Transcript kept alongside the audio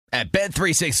At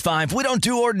Bet365, we don't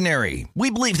do ordinary. We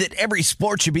believe that every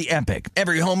sport should be epic.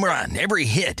 Every home run, every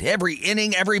hit, every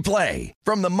inning, every play.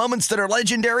 From the moments that are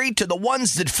legendary to the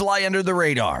ones that fly under the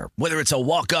radar. Whether it's a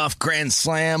walk-off grand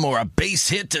slam or a base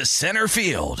hit to center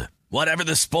field. Whatever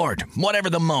the sport, whatever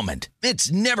the moment.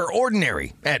 It's never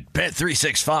ordinary at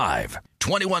Bet365.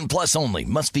 21 plus only.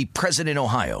 Must be present in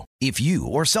Ohio. If you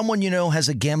or someone you know has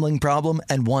a gambling problem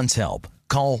and wants help,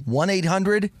 call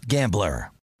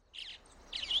 1-800-GAMBLER.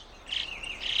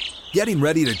 Getting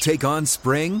ready to take on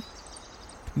spring?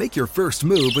 Make your first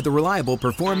move with the reliable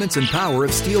performance and power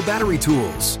of Steel battery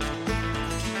tools.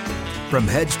 From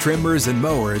hedge trimmers and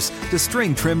mowers to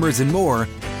string trimmers and more,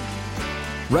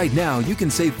 right now you can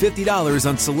save $50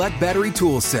 on select battery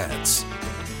tool sets.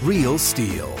 Real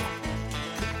Steel.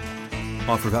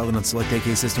 Offer valid on select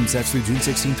AK system sets through June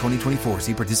 16, 2024.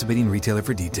 See participating retailer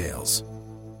for details.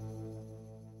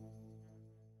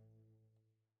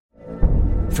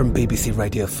 From BBC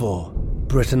Radio 4,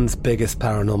 Britain's biggest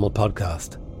paranormal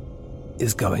podcast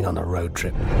is going on a road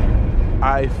trip.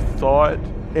 I thought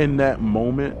in that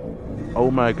moment, oh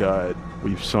my God,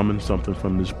 we've summoned something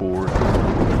from this board.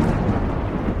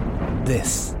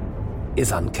 This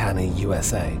is Uncanny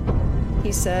USA.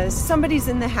 He says, somebody's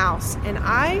in the house, and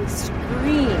I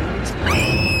screamed.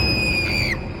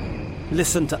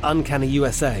 Listen to Uncanny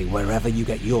USA wherever you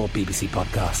get your BBC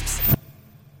podcasts,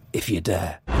 if you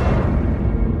dare.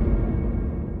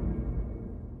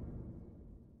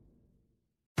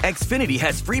 Xfinity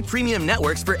has free premium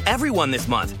networks for everyone this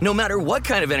month, no matter what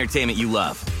kind of entertainment you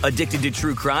love. Addicted to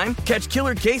true crime? Catch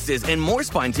killer cases and more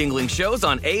spine-tingling shows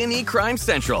on A&E Crime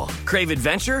Central. Crave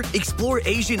adventure? Explore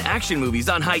Asian action movies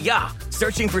on Hi-YAH.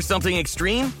 Searching for something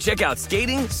extreme? Check out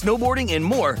skating, snowboarding, and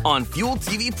more on Fuel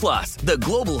TV Plus, the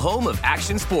global home of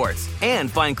action sports.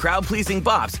 And find crowd-pleasing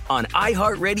bops on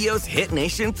iHeartRadio's Hit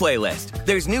Nation playlist.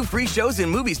 There's new free shows and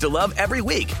movies to love every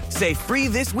week. Say free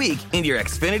this week in your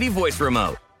Xfinity voice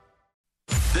remote.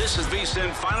 This is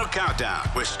VSiN Final Countdown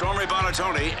with Stormy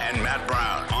Buonantony and Matt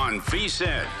Brown on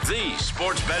VSiN, the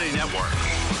Sports Betting Network.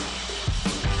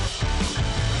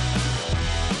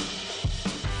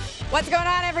 What's going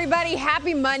on, everybody?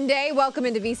 Happy Monday. Welcome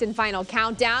into VSiN Final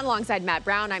Countdown. Alongside Matt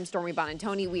Brown, I'm Stormy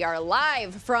Buonantony. We are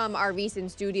live from our VSiN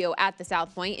studio at the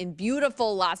South Point in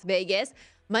beautiful Las Vegas.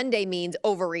 Monday means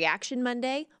Overreaction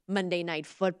Monday, Monday Night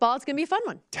Football. It's going to be a fun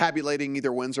one. Tabulating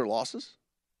either wins or losses.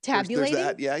 Tabulating? There's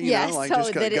that, yeah, yes, know, like so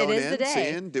just that going it is in, the day.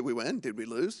 seeing, did we win? Did we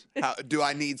lose? Do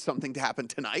I need something to happen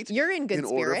tonight? You're in good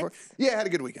spirits. Yeah, I had a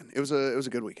good weekend. It was a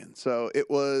good weekend. So it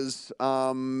was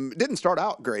didn't start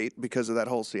out great because of that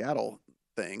whole Seattle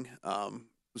thing.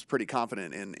 Was pretty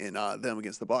confident in them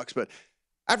against the Bucs, but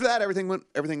after that everything went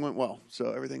well.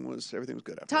 So everything was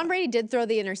good after Tom that. Brady did throw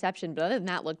the interception, but other than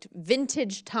that, looked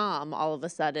vintage Tom all of a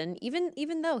sudden.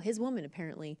 Even though his woman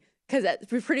apparently.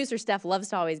 Because producer Steph loves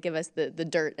to always give us the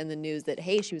dirt and the news that,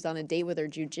 hey, she was on a date with her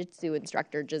jiu-jitsu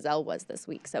instructor, Giselle, was this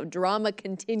week. So drama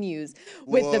continues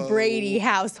with the Brady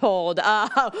household.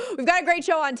 We've got a great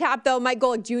show on tap, though. Mike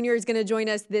Golick Jr. is going to join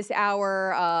us this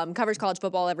hour. Covers college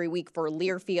football every week for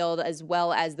Learfield, as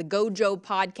well as the Gojo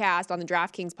podcast on the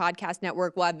DraftKings Podcast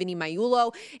Network. We'll have Vinny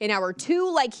Maiulo in hour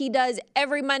 2, like he does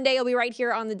every Monday. He'll be right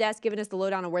here on the desk giving us the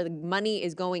lowdown on where the money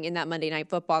is going in that Monday Night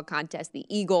Football contest. The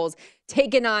Eagles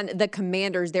taking on the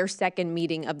Commanders, their second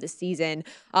meeting of the season,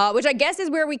 which I guess is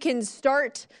where we can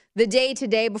start the day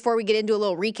today before we get into a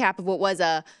little recap of what was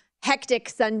a hectic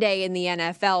Sunday in the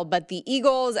NFL. But the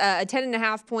Eagles, a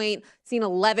 10.5 point, seen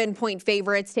 11-point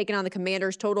favorites, taking on the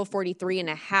Commanders, total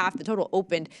 43.5. The total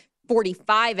opened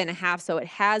 45.5, so it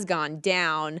has gone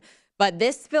down. But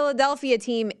this Philadelphia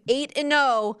team,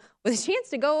 8-0, with a chance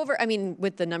to go over, I mean,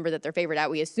 with the number that they're favored at,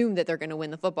 we assume that they're going to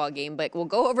win the football game, but we'll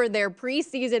go over their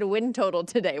preseason win total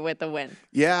today with the win.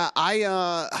 Yeah,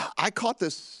 I caught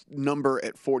this number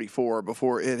at 44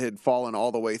 before it had fallen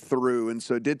all the way through, and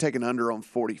so did take an under on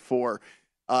 44.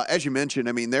 As you mentioned,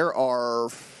 I mean, there's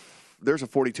a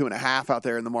 42.5 out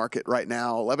there in the market right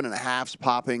now. 11.5's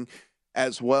popping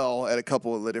as well at a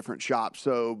couple of the different shops.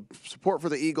 So support for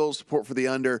the Eagles, support for the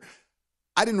under.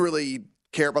 I didn't really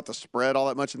care about the spread all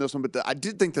that much in this one, but I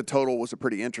did think the total was a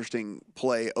pretty interesting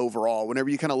play overall. Whenever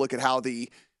you kind of look at how these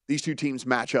two teams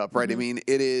match up, right? Mm-hmm. I mean,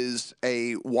 it is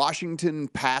a Washington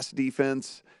pass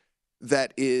defense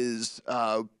that is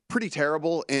pretty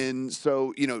terrible. And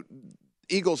so,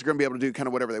 Eagles are going to be able to do kind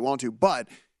of whatever they want to. But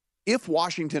if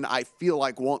Washington, I feel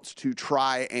like, wants to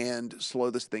try and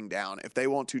slow this thing down, if they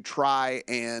want to try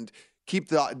and keep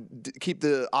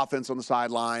the offense on the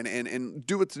sideline and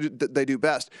do what they do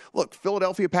best. Look,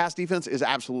 Philadelphia pass defense is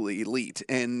absolutely elite.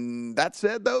 And that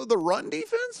said, though, the run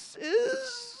defense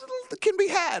can be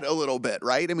had a little bit,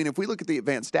 right? I mean, if we look at the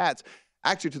advanced stats,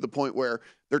 actually to the point where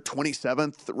they're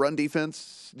 27th run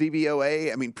defense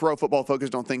DVOA. I mean, Pro Football Focus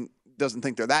doesn't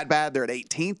think they're that bad. They're at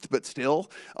 18th, but still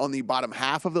on the bottom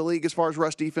half of the league as far as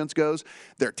rush defense goes.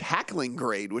 Their tackling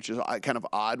grade, which is kind of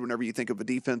odd whenever you think of a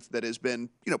defense that has been,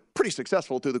 pretty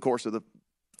successful through the course of the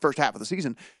first half of the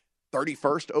season,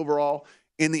 31st overall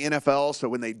in the NFL. So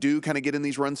when they do kind of get in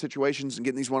these run situations and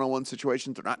get in these one-on-one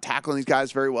situations, they're not tackling these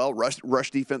guys very well.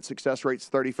 Rush defense success rate's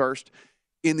 31st.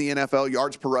 In the NFL,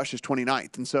 yards per rush is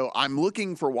 29th. And so I'm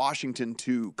looking for Washington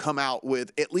to come out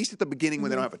with, at least at the beginning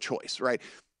when they don't have a choice, right?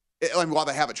 I mean, while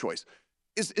they have a choice,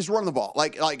 is run the ball.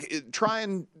 Like try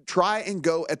and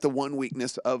go at the one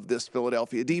weakness of this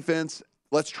Philadelphia defense.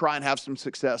 Let's try and have some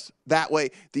success that way.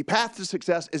 The path to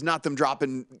success is not them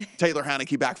dropping Taylor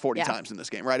Heineke back 40 times in this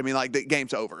game, right? I mean, like, the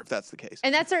game's over if that's the case.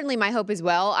 And that's certainly my hope as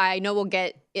well. I know we'll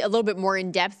get a little bit more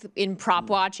in depth in Prop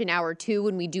Watch in hour 2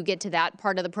 when we do get to that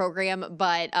part of the program.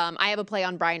 But I have a play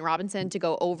on Brian Robinson to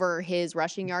go over his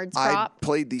rushing yards prop. I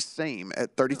played the same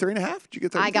at 33.5. Did you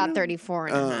get 33? I got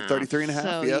 34.5. 33.5.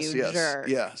 So yes. Jerk.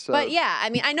 Yeah. So but yeah, I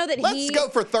mean, I know that let's go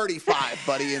for 35,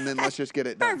 buddy, and then let's just get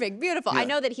it done. Perfect. Beautiful. Yeah. I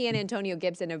know that he and Antonio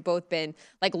Gibson have both been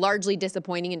largely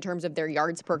disappointing in terms of their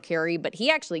yards per carry, but he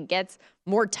actually gets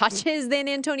more touches than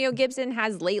Antonio Gibson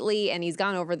has lately, and he's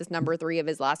gone over this number 3 of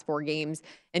his last 4 games.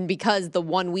 And because the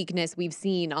one weakness we've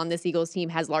seen on this Eagles team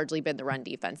has largely been the run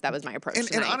defense, that was my approach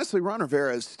And honestly, Ron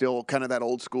Rivera is still kind of that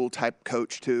old school type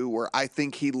coach too, where I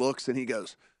think he looks and he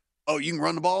goes, oh, you can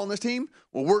run the ball on this team?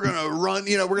 Well, we're going to run,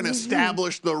 we're going to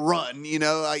establish the run,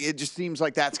 it just seems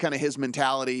like that's kind of his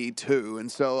mentality too. And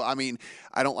so, I mean,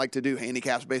 I don't like to do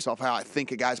handicaps based off how I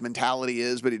think a guy's mentality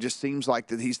is, but it just seems like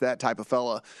that he's that type of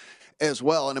fella as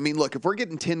well. And I mean, look, if we're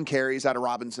getting 10 carries out of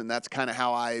Robinson, that's kind of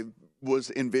how I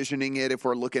was envisioning it. If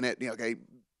we're looking at, okay,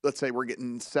 let's say we're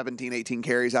getting 17, 18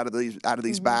 carries out of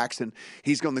these backs, and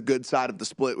he's on the good side of the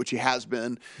split, which he has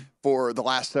been for the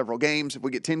last several games. If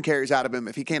we get 10 carries out of him,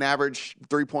 if he can't average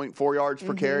 3.4 yards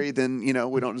per carry, then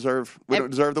we don't deserve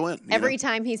the win. Every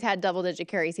time he's had double-digit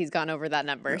carries, he's gone over that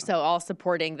number. Yeah. So all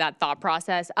supporting that thought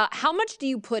process. How much do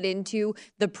you put into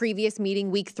the previous meeting,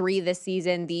 week 3 this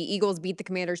season? The Eagles beat the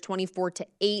Commanders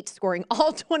 24-8, scoring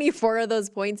all 24 of those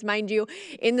points, mind you,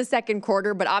 in the second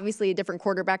quarter. But obviously a different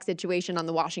quarterback situation on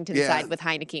the Washington side with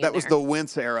Heineke. That was the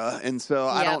Wentz era, and so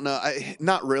I don't know.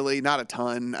 Not really, not a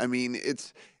ton. I mean,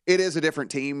 it is a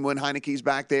different team when Heineke's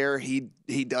back there. He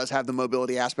does have the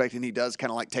mobility aspect, and he does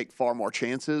kind of take far more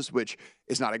chances, which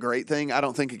is not a great thing, I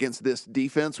don't think, against this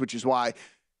defense, which is why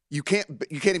you can't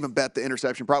even bet the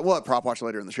interception prop. We'll have Prop Watch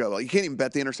later in the show. You can't even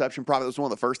bet the interception prop. That was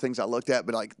one of the first things I looked at,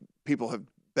 but people have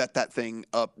bet that thing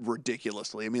up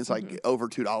ridiculously. I mean, it's over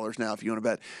 $2 now if you want to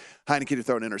bet Heineke to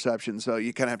throw an interception. So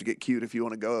you kind of have to get cute if you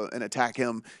want to go and attack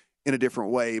him in a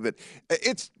different way. But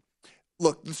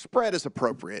look, the spread is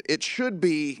appropriate. It should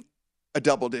be a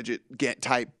double-digit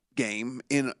type game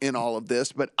in all of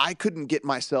this, but I couldn't get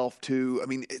myself to. I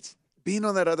mean, it's being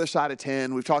on that other side of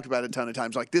 10. We've talked about it a ton of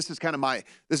times. This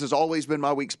has always been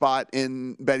my weak spot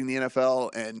in betting the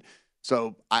NFL, and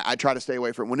so I try to stay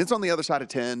away from it. When it's on the other side of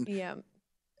 10,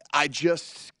 I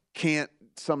just can't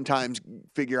sometimes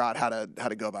figure out how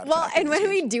to go about it. Well, and when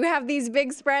we do have these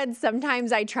big spreads,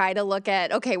 sometimes I try to look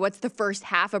at, okay, what's the first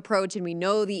half approach? And we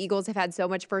know the Eagles have had so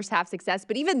much first half success,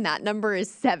 but even that number is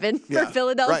 7 for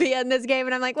Philadelphia in this game.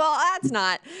 And I'm like, well, that's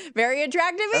not very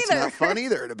attractive either. That's not fun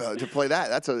either to play that.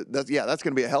 That's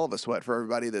going to be a hell of a sweat for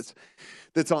everybody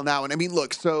that's on that one. I mean,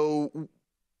 look, so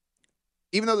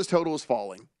even though this total is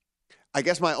falling, I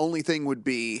guess my only thing would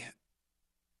be,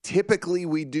 typically,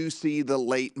 we do see the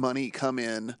late money come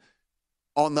in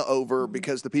on the over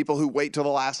because the people who wait till the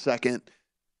last second,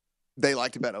 they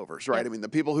like to bet overs, right? I mean, the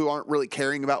people who aren't really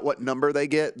caring about what number they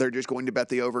get, they're just going to bet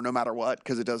the over no matter what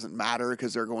because it doesn't matter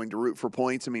because they're going to root for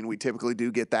points. I mean, we typically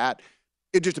do get that.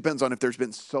 It just depends on if there's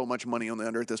been so much money on the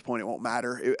under at this point, it won't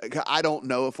matter. I don't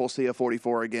know if we'll see a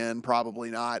 44 again.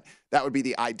 Probably not. That would be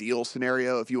the ideal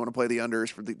scenario if you want to play the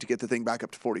unders to get the thing back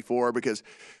up to 44 because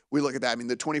we look at that. I mean,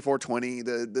 the 24-20,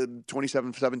 the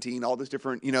 27-17, all this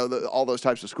different, all those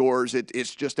types of scores.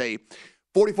 It's just a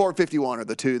 44-51 are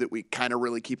the two that we kind of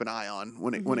really keep an eye on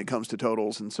when it comes to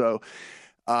totals. And so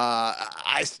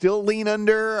I still lean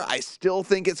under. I still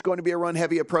think it's going to be a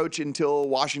run-heavy approach until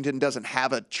Washington doesn't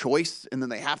have a choice, and then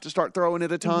they have to start throwing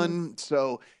it a ton.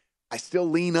 So I still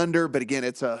lean under, but again,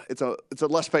 it's a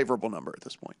less favorable number at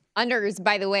this point. Unders,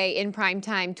 by the way, in prime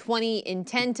time, 20 and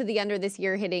 10 to the under this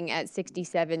year, hitting at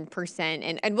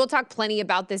 67%. And we'll talk plenty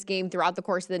about this game throughout the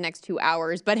course of the next 2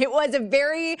 hours. But it was a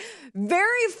very,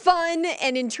 very fun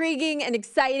and intriguing and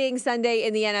exciting Sunday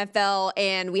in the NFL.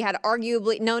 And we had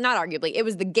it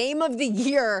was the game of the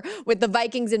year with the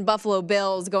Vikings and Buffalo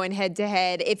Bills going head to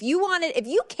head. If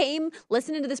you came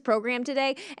listening to this program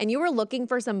today and you were looking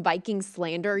for some Vikings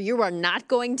slander, you are not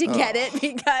going to get it,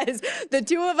 because the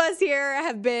two of us here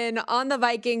have been on the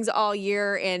Vikings all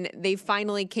year, and they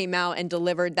finally came out and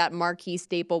delivered that marquee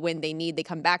staple win they need. They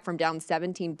come back from down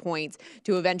 17 points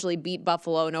to eventually beat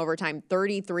Buffalo in overtime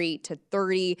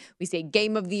 33-30. We say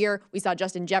game of the year. We saw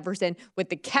Justin Jefferson with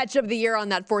the catch of the year on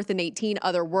that 4th and 18,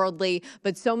 otherworldly,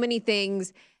 but so many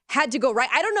things had to go right.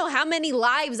 I don't know how many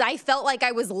lives I felt like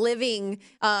I was living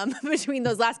between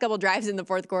those last couple drives in the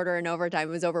fourth quarter and overtime.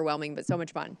 It was overwhelming, but so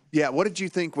much fun. Yeah. What did you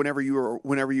think whenever you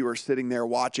were sitting there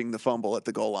watching the fumble at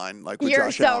the goal line, like with You're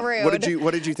Josh so Allen? rude.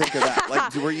 What did you think of that?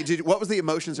 Like, what was the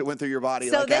emotions that went through your body?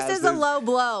 So like, this is a low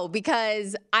blow,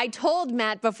 because I told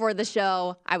Matt before the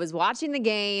show I was watching the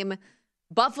game.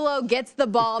 Buffalo gets the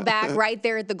ball back right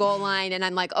there at the goal line, and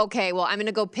I'm like, okay, well, I'm going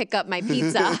to go pick up my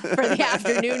pizza for the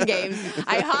afternoon games.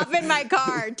 I hop in my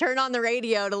car, turn on the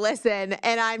radio to listen,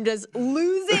 and I'm just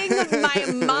losing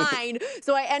my mind.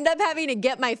 So I end up having to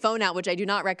get my phone out, which I do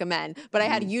not recommend, but I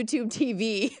had YouTube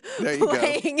TV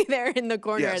playing there in the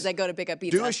corner as I go to pick up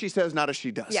pizza. Do as she says, not as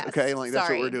she does. Yes. Okay, like that's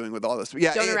Sorry. what we're doing with all this.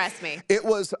 Yeah, Don't arrest me. It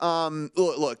was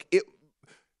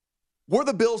were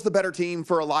the Bills the better team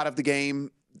for a lot of the game?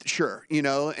 Sure,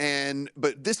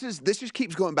 but this just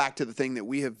keeps going back to the thing that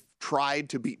we have tried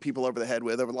to beat people over the head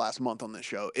with over the last month on this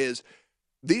show is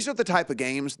these are the type of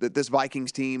games that this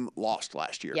Vikings team lost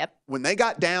last year. Yep. When they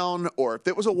got down, or if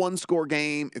it was a one-score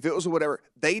game, if it was a whatever,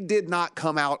 they did not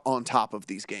come out on top of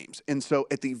these games. And so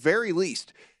at the very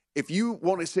least, if you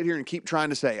want to sit here and keep trying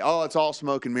to say, oh, it's all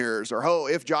smoke and mirrors, or, oh,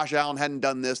 if Josh Allen hadn't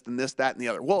done this, then this, that, and the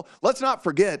other. Well, let's not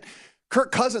forget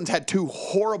Kirk Cousins had 2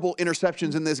 horrible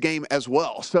interceptions in this game as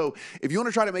well. So if you want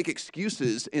to try to make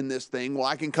excuses in this thing, well,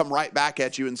 I can come right back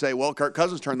at you and say, well, Kirk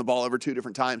Cousins turned the ball over 2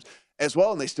 different times as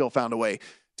well, and they still found a way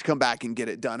to come back and get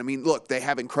it done. I mean, look, they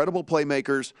have incredible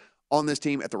playmakers on this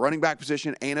team at the running back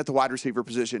position and at the wide receiver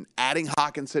position. Adding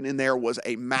Hawkinson in there was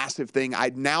a massive thing.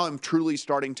 I now am truly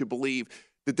starting to believe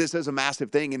that this is a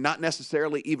massive thing, and not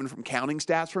necessarily even from counting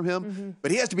stats from him,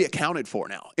 but he has to be accounted for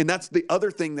now. And that's the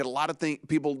other thing that a lot of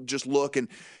people just look, and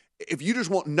if you just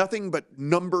want nothing but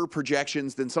number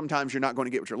projections, then sometimes you're not going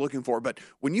to get what you're looking for. But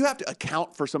when you have to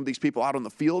account for some of these people out on the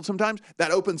field, sometimes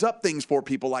that opens up things for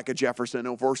people like a Jefferson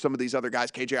or for some of these other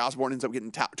guys. KJ Osborne ends up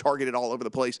getting targeted all over the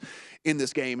place in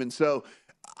this game. And so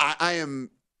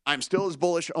I'm still as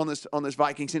bullish on this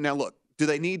Vikings team. Now, look,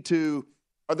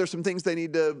 are there some things they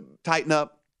need to tighten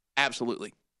up?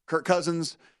 Absolutely. Kirk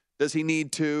Cousins, does he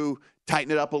need to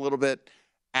tighten it up a little bit?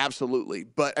 Absolutely.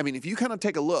 But, I mean, if you kind of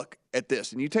take a look at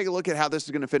this and you take a look at how this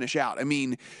is going to finish out, I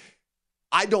mean,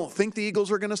 I don't think the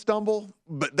Eagles are going to stumble,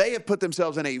 but they have put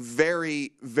themselves in a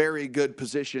very, very good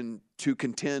position to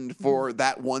contend for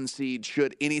that 1 seed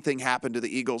should anything happen to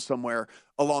the Eagles somewhere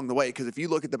along the way. Because if you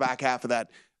look at the back half of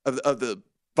the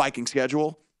Viking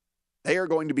schedule, they are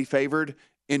going to be favored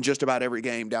in just about every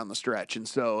game down the stretch. And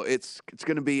so it's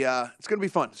going to be fun. It's going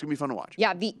to be fun to watch.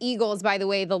 Yeah, the Eagles, by the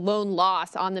way, the lone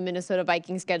loss on the Minnesota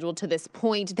Vikings schedule to this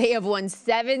point. They have won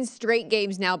 7 straight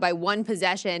games now by 1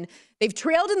 possession. They've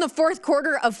trailed in the fourth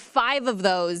quarter of 5 of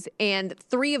those, and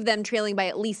 3 of them trailing by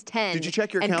at least 10. Did you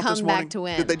check your account and come this morning? back to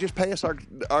win? Did they just pay us our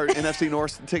NFC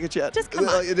North tickets yet? Just come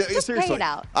on. Just seriously. pay it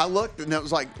out. I looked, and it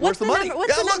was like, where's the money?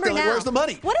 What's the number now? Where's the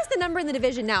money? What is the number in the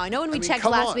division now? I know when we checked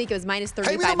come last on. week, it was minus Pay me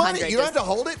the 3,500. money. You don't have to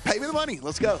hold it. Pay me the money.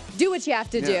 Let's go. Do what you have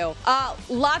to do.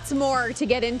 Lots more to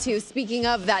get into. Speaking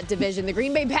of that division, the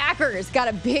Green Bay Packers got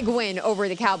a big win over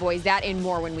the Cowboys. That and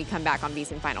more when we come back on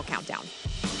VSiN Final Countdown.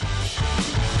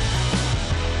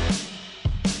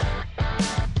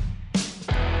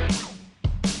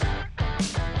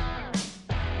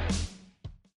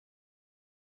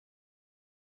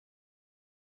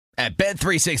 At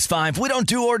Bet365, we don't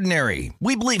do ordinary.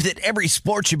 We believe that every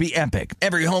sport should be epic.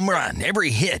 Every home run,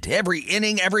 every hit, every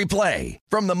inning, every play.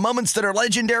 From the moments that are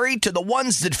legendary to the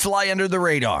ones that fly under the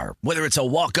radar. Whether it's a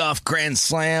walk-off grand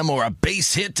slam or a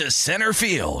base hit to center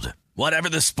field. Whatever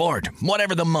the sport,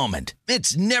 whatever the moment.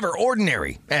 It's never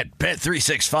ordinary at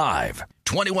Bet365.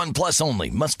 21 plus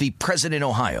only. Must be present in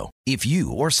Ohio. If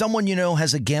you or someone you know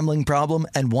has a gambling problem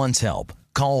and wants help,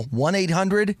 call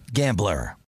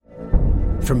 1-800-GAMBLER.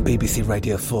 From BBC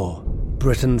Radio 4,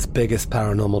 Britain's biggest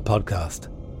paranormal podcast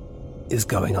is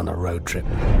going on a road trip.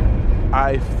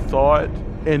 I thought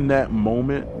in that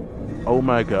moment, oh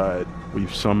my God,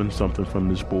 we've summoned something from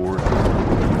this board.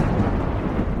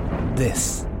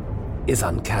 This is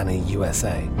Uncanny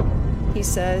USA. He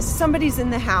says, somebody's in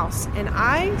the house, and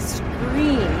I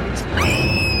screamed.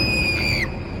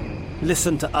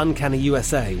 Listen to Uncanny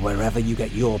USA wherever you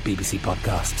get your BBC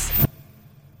podcasts,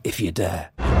 if you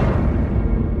dare.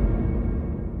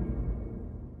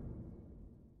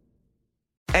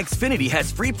 Xfinity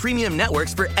has free premium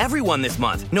networks for everyone this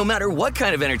month, no matter what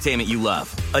kind of entertainment you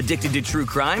love. Addicted to true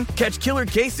crime? Catch killer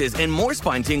cases and more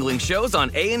spine-tingling shows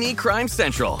on A&E Crime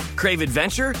Central. Crave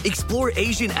adventure? Explore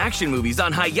Asian action movies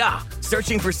on Hi-YAH.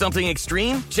 Searching for something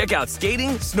extreme? Check out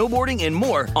skating, snowboarding, and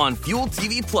more on Fuel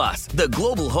TV Plus, the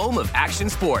global home of action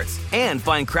sports. And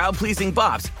find crowd-pleasing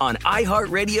bops on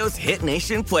iHeartRadio's Hit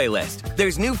Nation playlist.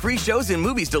 There's new free shows and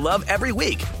movies to love every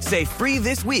week. Say free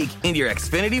this week in your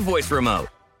Xfinity voice remote.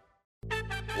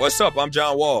 What's up? I'm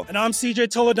John Wall. And I'm CJ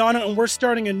Toledano, and we're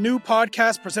starting a new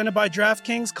podcast presented by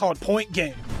DraftKings called Point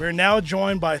Game. We're now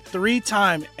joined by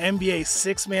three-time NBA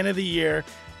Sixth Man of the Year,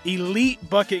 elite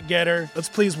bucket getter. Let's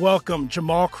please welcome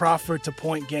Jamal Crawford to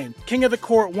Point Game. King of the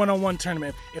Court one-on-one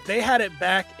tournament. If they had it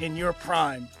back in your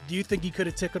prime, do you think you could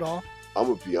have took it all? I'm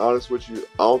going to be honest with you.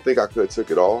 I don't think I could have took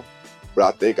it all, but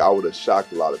I think I would have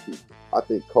shocked a lot of people. I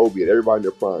think Kobe and everybody in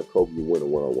their prime, Kobe would win a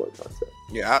one-on-one contest.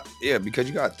 Yeah, because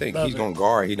you got to think, he's going to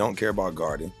guard. He don't care about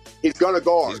guarding. He's going to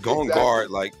guard. He's going to guard.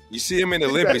 Like, you see him in the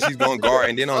Olympics, he's going to guard.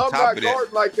 And then on top of that. I'm not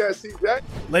guarding like that, CJ.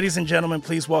 Ladies and gentlemen,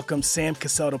 please welcome Sam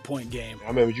Cassell to Point Game. I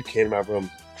remember you came out from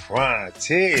prime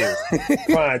 10.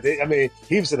 I mean,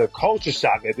 he was in a culture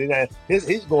shock. And then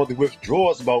he's going through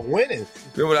withdrawals about winning.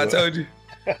 Remember what I told you?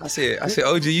 I said,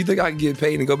 OG, you think I can get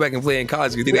paid and go back and play in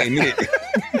college because it ain't it?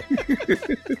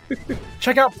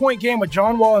 Check out Point Game with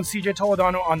John Wall and CJ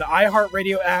Toledano on the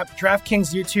iHeartRadio app,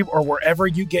 DraftKings YouTube, or wherever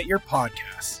you get your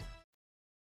podcasts.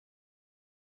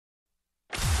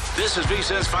 This is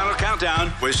VSiN's Final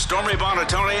Countdown with Stormy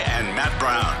Buonantony and Matt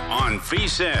Brown on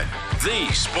VSiN,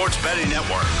 the Sports Betting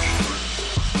Network.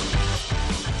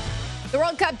 The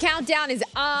World Cup countdown is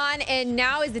on, and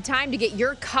now is the time to get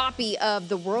your copy of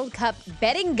the World Cup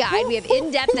betting guide. We have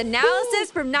in-depth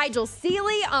analysis from Nigel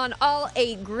Seeley on all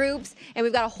 8 groups, and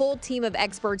we've got a whole team of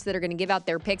experts that are going to give out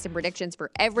their picks and predictions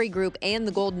for every group and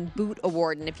the Golden Boot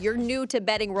Award. And if you're new to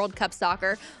betting World Cup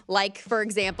soccer, like, for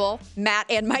example, Matt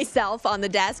and myself on the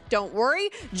desk, don't worry.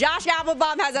 Josh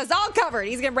Applebaum has us all covered.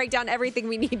 He's going to break down everything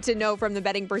we need to know from the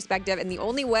betting perspective, and the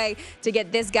only way to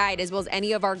get this guide, as well as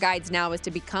any of our guides now, is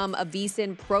to become a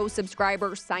VSiN Pro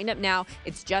subscriber. Sign up now.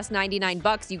 It's just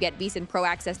 $99. You get VSiN Pro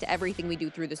access to everything we do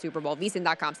through the Super Bowl.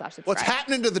 VSiN.com/subscribe. What's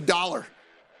happening to the dollar?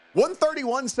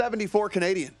 131.74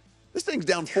 Canadian. This thing's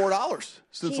down $4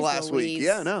 since last week.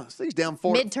 Yeah, no, this thing's down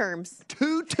 $4. Midterms.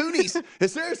 2 toonies.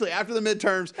 Seriously, after the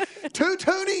midterms, 2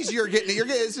 toonies you're getting.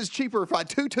 This is cheaper by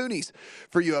 2 toonies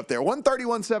for you up there.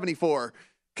 131.74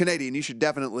 Canadian. You should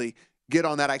definitely get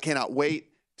on that. I cannot wait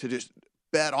to just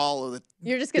bet all of the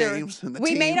games and the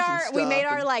we made teams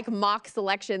our like mock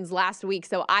selections last week,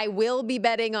 so I will be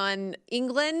betting on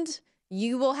England.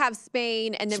 You will have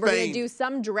Spain, and then we're going to do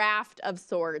some draft of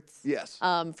sorts. Yes.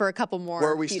 For a couple more.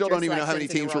 Where we still don't even know how many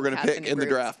teams we're going to pick in the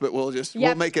draft, but we'll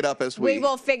make it up as we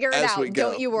will figure it out.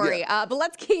 Don't you worry. Yeah. But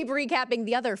let's keep recapping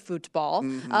the other football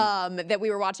that we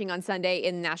were watching on Sunday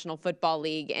in the National Football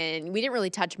League, and we didn't really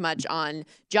touch much on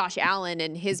Josh Allen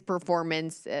and his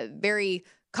performance. Very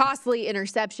costly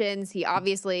interceptions. He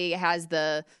obviously has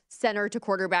the center to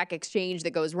quarterback exchange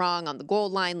that goes wrong on the goal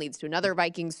line, leads to another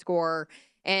Vikings score.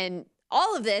 And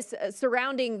all of this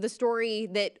surrounding the story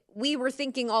that we were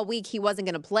thinking all week he wasn't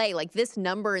going to play. Like, this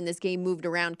number in this game moved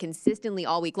around consistently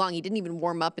all week long. He didn't even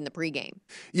warm up in the pregame.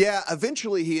 Yeah,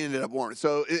 eventually he ended up warming.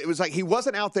 So it was like he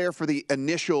wasn't out there for the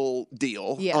initial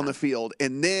deal on the field.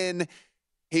 And then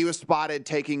he was spotted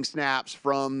taking snaps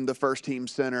from the first team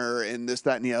center and this,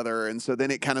 that, and the other. And so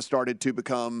then it kind of started to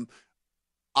become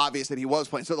obvious that he was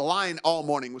playing. So the line all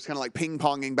morning was kind of like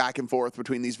ping-ponging back and forth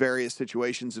between these various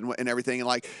situations and everything. And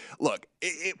like, look,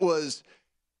 it was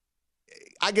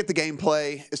 – I get the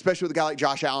gameplay, especially with a guy like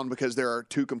Josh Allen, because there are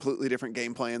 2 completely different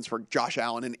game plans for Josh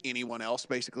Allen and anyone else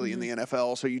basically in the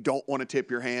NFL. So you don't want to tip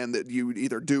your hand that you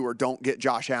either do or don't get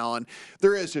Josh Allen.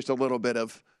 There is just a little bit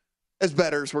of – as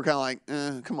bettors, we're kind of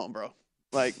like, come on, bro.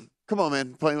 Like, come on,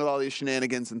 man. Playing with all these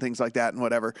shenanigans and things like that and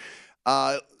whatever.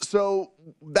 So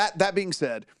that being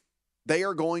said, they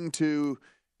are going to,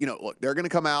 look, they're going to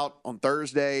come out on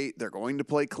Thursday. They're going to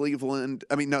play Cleveland.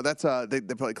 I mean, no, that's they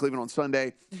play Cleveland on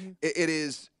Sunday. Mm-hmm.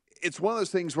 It's one of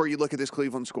those things where you look at this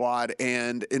Cleveland squad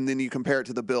and then you compare it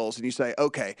to the Bills and you say,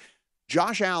 okay,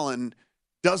 Josh Allen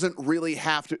doesn't really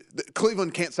have to.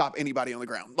 Cleveland can't stop anybody on the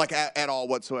ground, like at all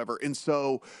whatsoever. And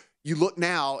so you look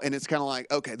now, and it's kind of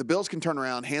like, okay, the Bills can turn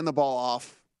around, hand the ball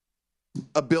off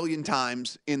a billion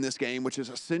times in this game, which is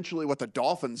essentially what the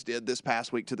Dolphins did this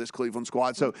past week to this Cleveland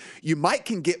squad. So you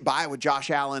can get by with Josh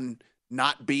Allen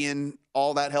not being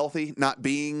all that healthy, not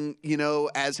being,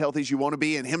 as healthy as you want to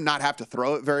be, and him not have to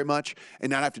throw it very much and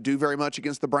not have to do very much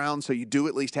against the Browns. So you do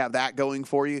at least have that going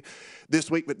for you this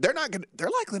week. But they're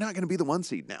likely not going to be the 1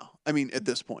 seed now. I mean, at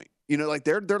this point,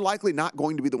 they're likely not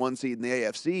going to be the 1 seed in the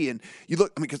AFC. And you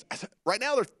look, because right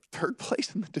now they're third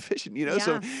place in the division,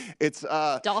 So it's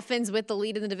Dolphins with the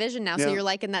lead in the division now. So you're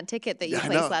liking that ticket that you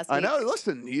placed last week. I know.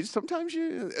 Listen, sometimes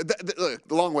look,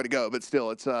 the long way to go, but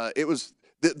still, it was.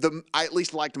 I at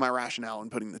least liked my rationale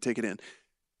in putting the ticket in.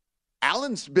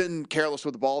 Allen's been careless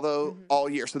with the ball, though, all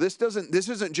year. So this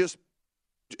isn't just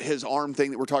his arm thing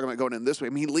that we're talking about going in this way. I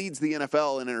mean, he leads the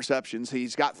NFL in interceptions.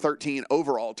 He's got 13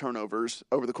 overall turnovers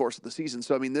over the course of the season.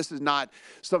 So, I mean, this is not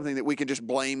something that we can just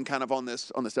blame kind of on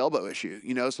this elbow issue,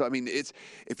 So, I mean,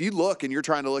 if you look and you're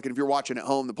trying to look, and if you're watching at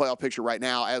home, the playoff picture right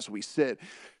now as we sit,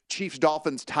 Chiefs,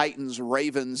 Dolphins, Titans,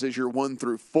 Ravens is your 1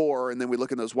 through 4, and then we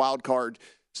look in those wild card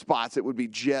spots. It would be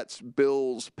Jets,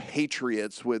 Bills,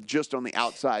 Patriots, with just on the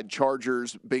outside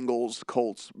Chargers, Bengals,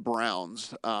 Colts,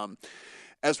 Browns.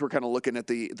 As we're kind of looking at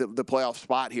the playoff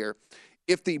spot here,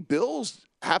 if the Bills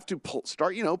have to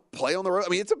start, play on the road. I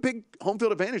mean, it's a big home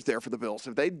field advantage there for the Bills.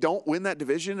 If they don't win that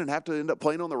division and have to end up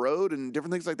playing on the road and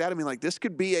different things like that, I mean, this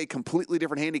could be a completely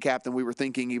different handicap than we were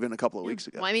thinking even a couple of weeks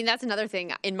ago. Well, I mean, that's another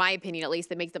thing, in my opinion, at least,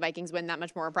 that makes the Vikings win that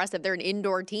much more impressive. They're an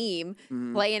indoor team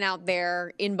playing out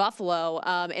there in Buffalo.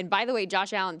 And by the way,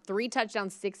 Josh Allen, 3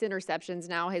 touchdowns, 6 interceptions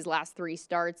now, his last 3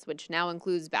 starts, which now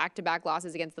includes back-to-back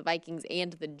losses against the Vikings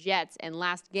and the Jets. And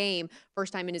last game,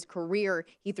 first time in his career,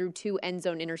 he threw 2 end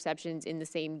zone interceptions in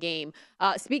the same game.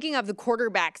 Speaking of the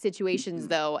quarterback situations,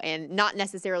 though, and not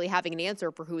necessarily having an answer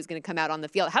for who is going to come out on the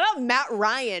field, how about Matt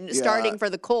Ryan starting for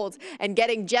the Colts and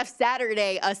getting Jeff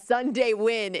Saturday a Sunday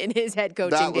win in his head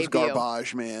coaching debut? That was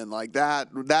garbage, man.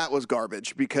 That was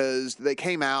garbage, because they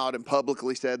came out and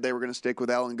publicly said they were going to stick with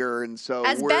Ehlinger. And so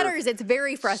as bettors, it's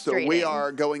very frustrating. So we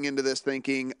are going into this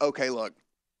thinking, okay, look,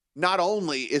 not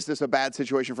only is this a bad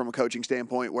situation from a coaching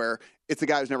standpoint where it's a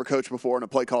guy who's never coached before and a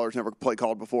play caller's never play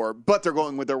called before, but they're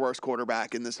going with their worst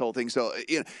quarterback in this whole thing. So,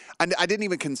 I didn't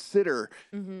even consider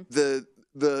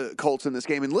the Colts in this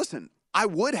game. And listen, I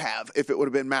would have if it would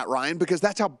have been Matt Ryan, because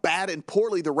that's how bad and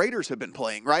poorly the Raiders have been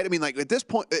playing, right? I mean, at this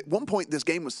point, at one point, this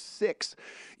game was 6,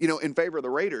 in favor of the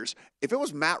Raiders. If it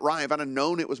was Matt Ryan, if I'd have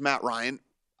known it was Matt Ryan,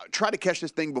 try to catch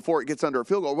this thing before it gets under a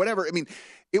field goal or whatever. I mean,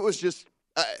 it was just...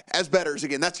 as bettors,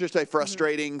 again, that's just a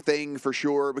frustrating thing for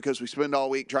sure, because we spend all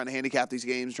week trying to handicap these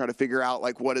games, trying to figure out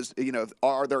what is,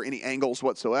 are there any angles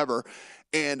whatsoever?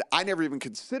 And I never even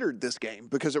considered this game,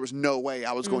 because there was no way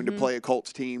I was going to play a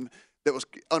Colts team that was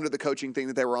under the coaching thing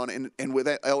that they were on and with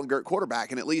Ehlinger at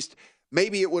quarterback. And at least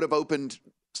maybe it would have opened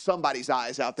somebody's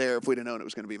eyes out there if we'd have known it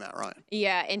was going to be Matt Ryan.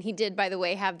 Yeah, and he did, by the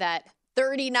way, have that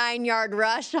 39-yard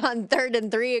rush on 3rd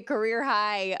and 3, a career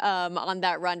high on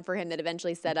that run for him that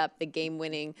eventually set up the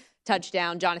game-winning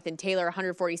touchdown. Jonathan Taylor,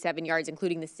 147 yards,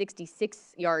 including the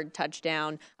 66-yard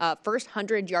touchdown. First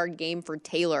 100-yard game for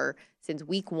Taylor since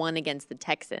week 1 against the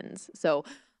Texans. So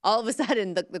all of a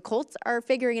sudden, the Colts are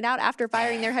figuring it out after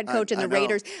firing their head coach, and the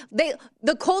Raiders.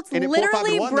 The Colts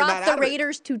literally brought the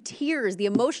Raiders to tears. The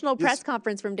emotional press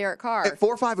conference from Derek Carr. At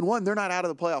 4-5-1, they're not out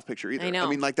of the playoff picture either. I know. I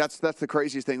mean, that's the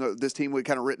craziest thing. This team would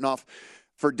kind of written off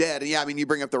for dead. And yeah, I mean, you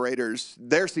bring up the Raiders,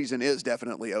 their season is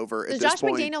definitely over at this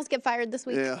point. Does Josh McDaniels get fired this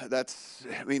week? Yeah,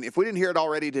 I mean, if we didn't hear it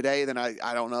already today, then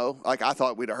I don't know. I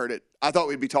thought we'd have heard it. I thought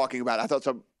we'd be talking about it. I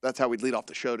thought that's how we'd lead off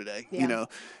the show today,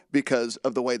 because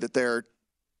of the way that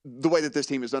this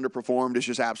team has underperformed is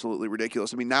just absolutely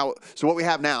ridiculous. I mean, so what we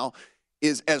have now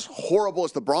is as horrible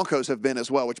as the Broncos have been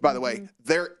as well, which, by the way,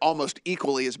 they're almost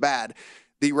equally as bad.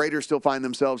 The Raiders still find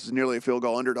themselves as nearly a field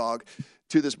goal underdog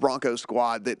to this Broncos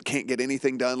squad that can't get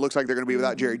anything done. Looks like they're going to be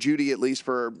without Jerry Jeudy at least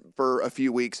for a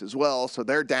few weeks as well. So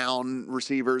they're down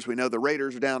receivers. We know the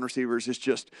Raiders are down receivers. It's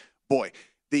just, boy,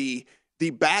 the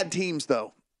bad teams,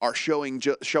 though, are showing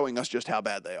us just how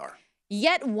bad they are.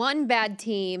 Yet one bad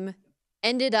team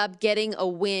ended up getting a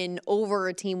win over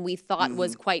a team we thought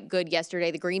was quite good yesterday.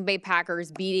 The Green Bay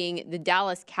Packers beating the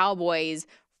Dallas Cowboys.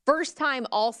 First time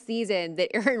all season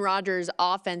that Aaron Rodgers'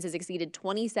 offense has exceeded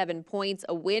 27 points.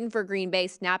 A win for Green Bay,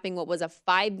 snapping what was a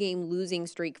 5-game losing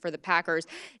streak for the Packers.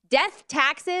 Death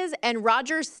taxes, and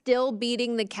Rodgers still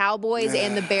beating the Cowboys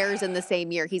and the Bears in the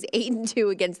same year. He's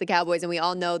 8-2 against the Cowboys, and we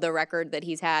all know the record that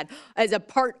he's had as a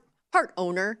part part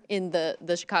owner in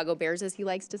the Chicago Bears, as he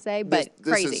likes to say, but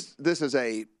crazy. There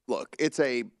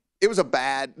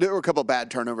were a couple of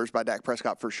bad turnovers by Dak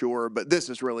Prescott for sure, but this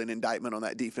is really an indictment on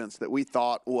that defense that we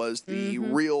thought was the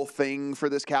real thing for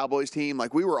this Cowboys team.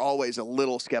 Like, we were always a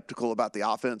little skeptical about the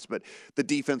offense, but the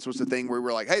defense was the thing where we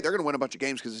were like, hey, they're going to win a bunch of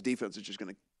games because this defense is just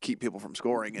going to keep people from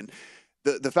scoring. And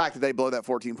the fact that they blow that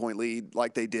 14-point lead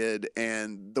like they did,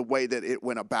 and the way that it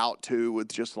went about too, with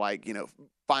just like,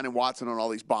 finding Watson on all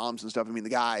these bombs and stuff. I mean, the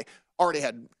guy already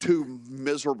had 2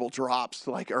 miserable drops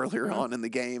like earlier on in the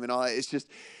game and all that. It's just,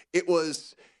 it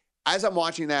was, as I'm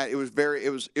watching that, it was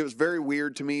very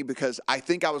weird to me, because I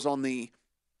think I was on the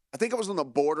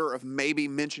border of maybe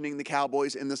mentioning the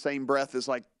Cowboys in the same breath as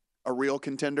like a real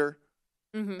contender.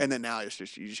 And then now it's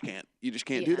just, you just can't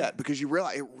do that, because you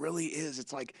realize it really is.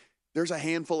 It's like, there's a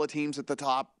handful of teams at the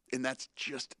top, and that's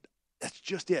just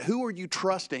it. Who are you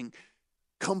trusting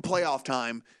come playoff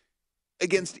time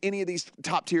against any of these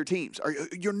top-tier teams?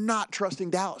 You're not trusting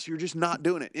Dallas. You're just not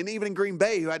doing it. And even in Green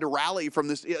Bay, who had to rally from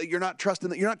this, you're not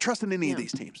trusting any of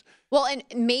these teams. Well, and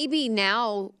maybe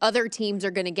now other teams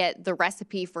are going to get the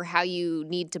recipe for how you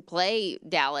need to play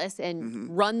Dallas and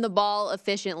run the ball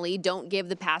efficiently. Don't give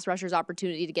the pass rushers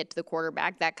opportunity to get to the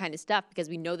quarterback, that kind of stuff, because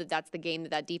we know that that's the game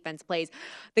that defense plays.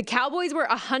 The Cowboys were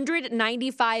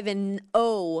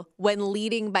 195-0 when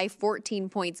leading by 14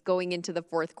 points going into the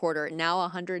fourth quarter. Now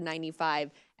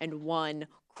 195-1.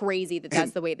 Crazy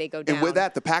that's the way they go down. And with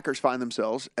that, the Packers find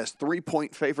themselves as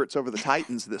 3-point favorites over the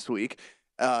Titans this week.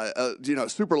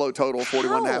 Super low total,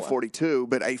 41.5, 42,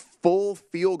 but a full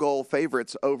field goal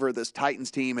favorites over this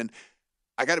Titans team. And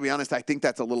I got to be honest, I think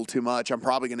that's a little too much. I'm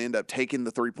probably going to end up taking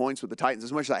the 3 points with the Titans.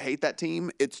 As much as I hate that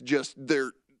team, it's just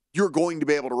you're going to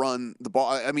be able to run the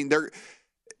ball. I mean, they're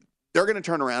going to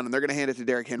turn around and they're going to hand it to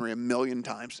Derrick Henry a million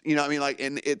times. You know what I mean? Like,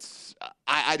 and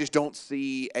I just don't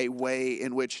see a way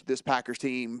in which this Packers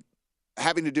team,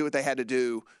 having to do what they had to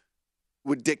do,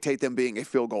 would dictate them being a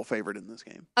field goal favorite in this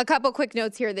game. A couple quick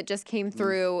notes here that just came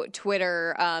through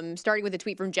Twitter, starting with a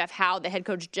tweet from Jeff Howe. The head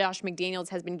coach Josh McDaniels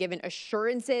has been given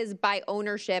assurances by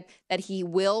ownership that he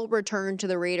will return to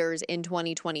the Raiders in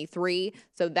 2023.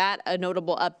 So that a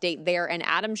notable update there. And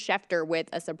Adam Schefter with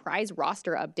a surprise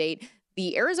roster update.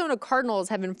 The Arizona Cardinals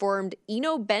have informed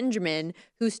Eno Benjamin,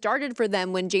 who started for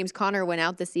them when James Conner went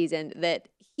out this season, that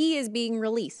he is being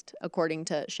released, according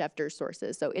to Schefter's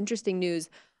sources. So interesting news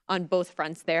on both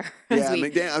fronts there.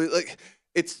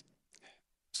 It's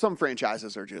some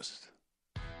franchises are just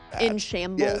bad. In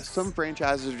shambles. Yeah, some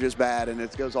franchises are just bad, and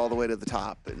it goes all the way to the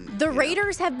top. And the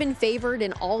Raiders have been favored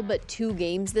in all but 2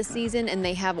 games this season, and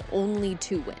they have only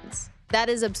 2 wins. That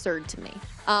is absurd to me.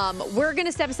 We're going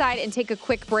to step aside and take a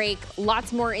quick break.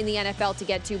 Lots more in the NFL to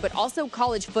get to, but also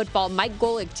college football. Mike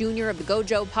Golick Jr. of the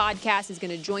Gojo podcast is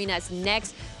going to join us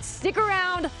next. Stick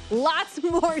around. Lots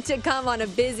more to come on a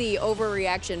busy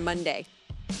Overreaction Monday.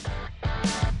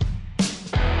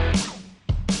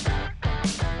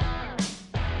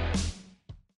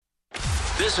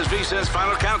 This is VSiN's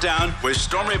Final Countdown with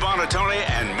Stormy Buonantony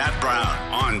and Matt Brown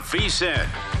on VSiN,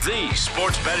 the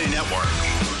sports betting network.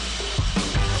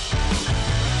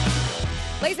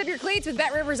 Lace up your cleats with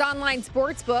BetRivers Online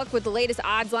Sportsbook with the latest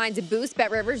odds, lines, and boosts.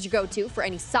 BetRivers, your go-to for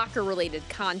any soccer-related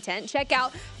content. Check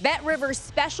out BetRivers'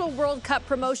 special World Cup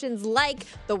promotions like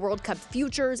the World Cup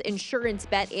Futures, Insurance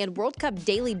Bet, and World Cup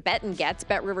Daily Bet and Gets.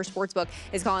 BetRivers Sportsbook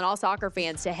is calling all soccer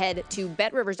fans to head to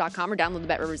BetRivers.com or download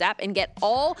the BetRivers app and get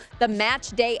all the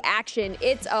match day action.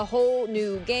 It's a whole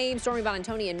new game. Stormy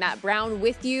Buonantony and Matt Brown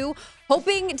with you.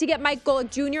 Hoping to get Mike Golick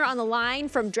Jr. on the line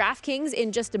from DraftKings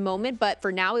in just a moment, but for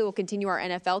now we will continue our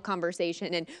NFL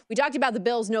conversation. And we talked about the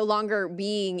Bills no longer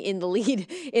being in the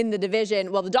lead in the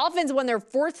division. Well, the Dolphins won their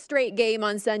 4th straight game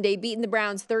on Sunday, beating the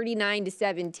Browns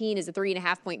 39-17 as a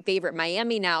 3.5-point favorite.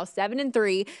 Miami now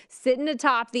 7-3, sitting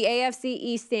atop the AFC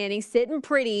East standing, sitting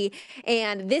pretty.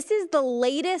 And this is the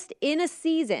latest in a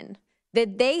season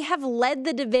that they have led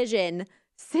the division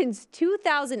since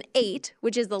 2008,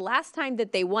 which is the last time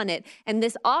that they won it. And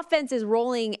this offense is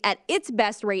rolling at its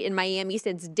best rate in Miami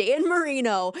since Dan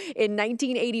Marino in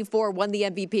 1984 won the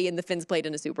MVP and the Fins played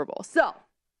in a Super Bowl. So,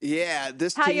 yeah,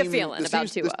 how you feeling about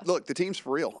Tua? Look, the team's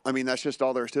for real. I mean, that's just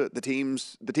all there is to it. The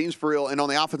team's for real. And on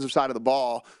the offensive side of the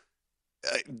ball,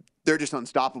 they're just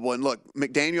unstoppable. And look,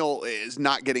 McDaniel is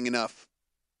not getting enough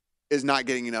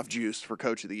juice for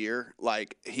Coach of the Year.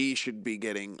 Like, he should be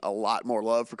getting a lot more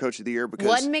love for Coach of the Year because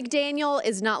one McDaniel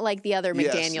is not like the other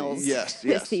McDaniels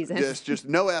this season. Just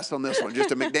no S on this one.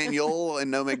 Just a McDaniel and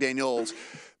no McDaniels.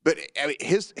 But I mean,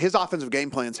 his offensive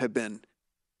game plans have been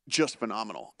just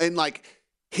phenomenal. And like,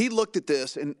 he looked at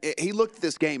this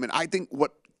game, and I think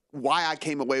what why I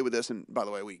came away with this, and by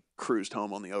the way, we cruised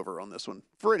home on the over on this one.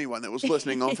 For anyone that was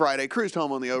listening on Friday, cruised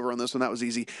home on the over on this one. That was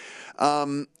easy.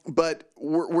 But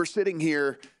we're sitting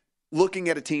here looking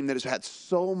at a team that has had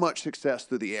so much success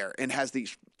through the air and has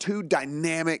these two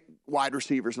dynamic wide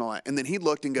receivers and all that. And then he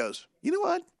looked and goes, you know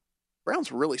what?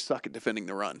 Browns really suck at defending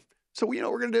the run. So you know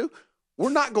what we're going to do? We're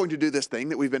not going to do this thing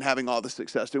that we've been having all the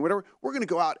success doing. Whatever. We're going to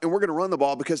go out and we're going to run the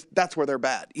ball because that's where they're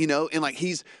bad, you know? And like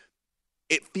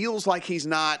it feels like he's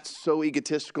not so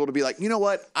egotistical to be like, you know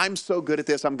what? I'm so good at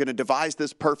this. I'm going to devise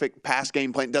this perfect pass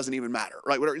game plan. It doesn't even matter,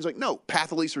 right? Whatever. He's like, no,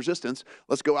 path of least resistance.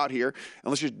 Let's go out here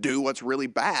and let's just do what's really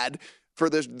bad for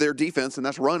their defense, and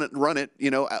that's run it,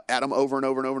 you know, at them over and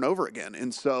over and over and over again.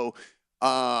 And so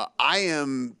I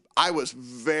was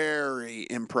very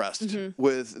impressed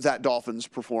with that Dolphins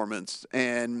performance,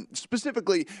 and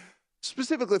specifically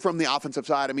from the offensive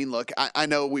side. I mean, look, I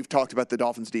know we've talked about the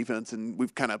Dolphins defense, and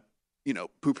we've kind of, you know,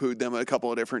 poo-pooed them a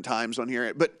couple of different times on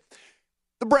here, but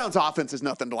the Browns offense is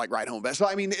nothing to like write home about. So,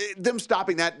 I mean, them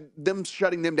shutting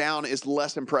them down is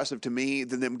less impressive to me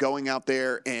than them going out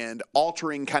there and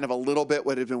altering kind of a little bit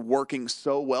what had been working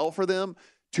so well for them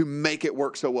to make it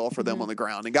work so well for them on the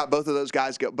ground, and got both of those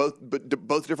guys, both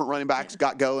different running backs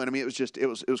got going. I mean, it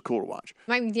was cool to watch.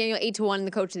 Mike McDaniel 8-1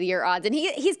 the Coach of the Year odds, and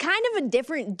he's kind of a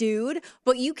different dude,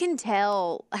 but you can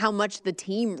tell how much the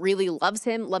team really loves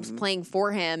him, loves playing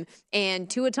for him. And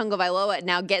Tua Tagovailoa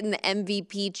now getting the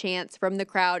MVP chance from the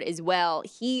crowd as well.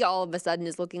 He all of a sudden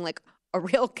is looking like a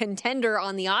real contender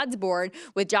on the odds board,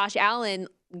 with Josh Allen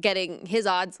getting his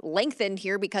odds lengthened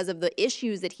here because of the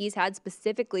issues that he's had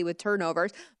specifically with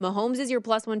turnovers. Mahomes is your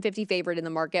plus 150 favorite in the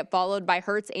market, followed by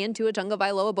Hurts and Tua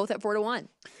Tagovailoa, both at 4-1.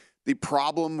 The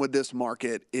problem with this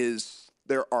market is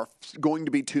there are going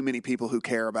to be too many people who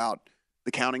care about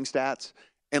the counting stats,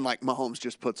 and like Mahomes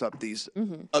just puts up these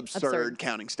absurd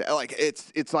counting stats. Like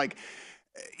it's like,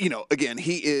 you know, again,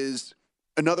 he is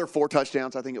another 4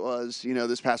 touchdowns, I think it was, you know,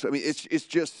 this past. I mean, it's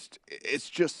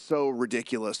just so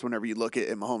ridiculous whenever you look at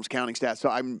Mahomes' counting stats. So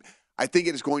I think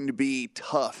it is going to be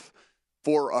tough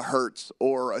for a Hurts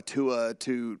or a Tua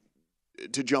to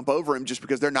jump over him, just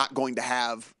because they're not going to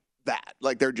have that.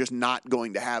 Like, they're just not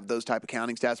going to have those type of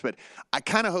counting stats. But I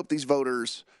kind of hope these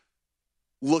voters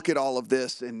look at all of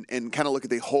this and kind of look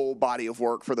at the whole body of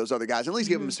work for those other guys, and at least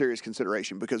give them a serious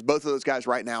consideration, because both of those guys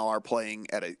right now are playing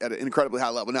at an incredibly high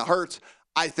level. Now, Hurts,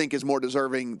 I think, is more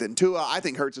deserving than Tua. I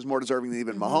think Hurts is more deserving than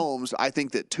even Mahomes. I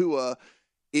think that Tua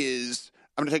is,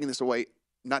 I'm not taking this away,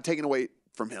 not taking away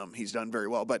from him. He's done very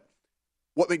well. But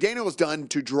what McDaniel has done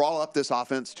to draw up this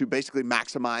offense to basically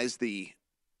maximize the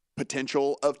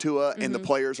potential of Tua and the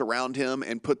players around him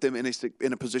and put them in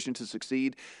a position to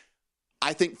succeed,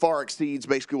 I think far exceeds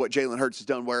basically what Jalen Hurts has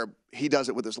done, where he does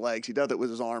it with his legs, he does it with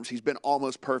his arms. He's been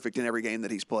almost perfect in every game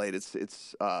that he's played.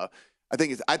 I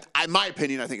think in my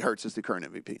opinion, I think Hurts is the current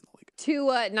MVP in the league.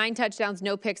 2 9 touchdowns,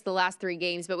 no picks the last 3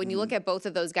 games. But when you look at both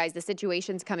of those guys, the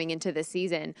situations coming into this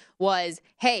season was,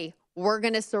 hey, we're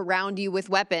going to surround you with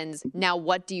weapons. Now,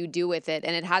 what do you do with it?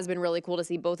 And it has been really cool to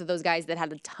see both of those guys that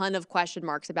had a ton of question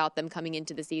marks about them coming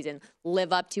into the season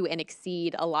live up to and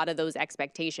exceed a lot of those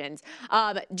expectations.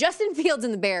 Justin Fields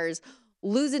and the Bears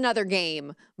lose another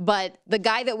game, but the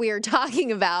guy that we are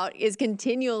talking about is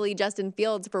continually Justin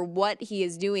Fields for what he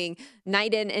is doing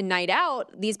night in and night out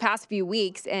these past few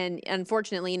weeks. And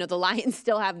unfortunately, you know, the Lions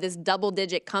still have this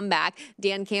double-digit comeback.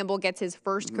 Dan Campbell gets his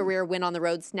first career win on the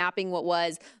road, snapping what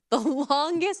was the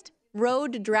longest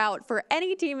road drought for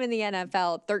any team in the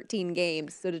NFL, 13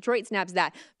 games. So Detroit snaps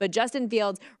that. But Justin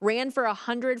Fields ran for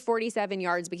 147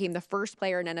 yards, became the first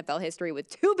player in NFL history with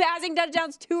 2 passing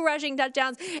touchdowns, 2 rushing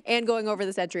touchdowns, and going over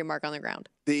the century mark on the ground.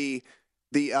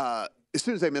 As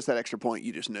soon as they missed that extra point,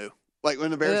 you just knew. Like when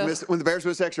the Bears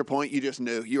missed extra point, you just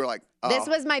knew. You were like, oh. This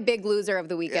was my big loser of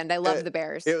the weekend. I love the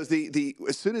Bears. It was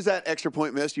as soon as that extra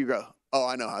point missed, you go, oh,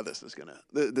 I know how this is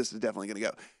definitely gonna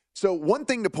go. So one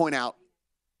thing to point out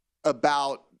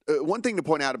about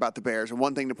the Bears, and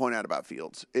one thing to point out about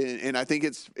Fields, and I think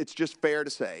it's just fair to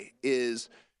say, is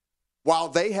while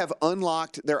they have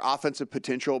unlocked their offensive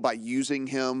potential by using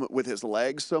him with his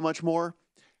legs so much more,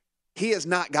 he has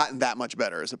not gotten that much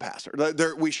better as a passer.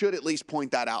 We should at least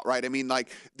point that out, right? I mean, like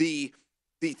the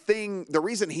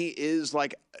reason he is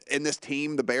like in this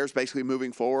team, the Bears basically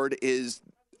moving forward, is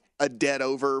a dead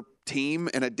over team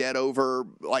and a dead over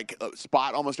like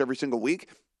spot almost every single week,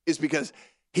 is because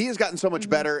He has gotten so much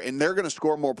better, and they're going to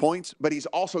score more points, but he's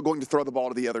also going to throw the ball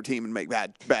to the other team and make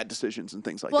bad decisions and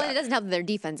things like well, that. and it doesn't help that their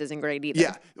defense isn't great either.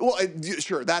 Yeah, well,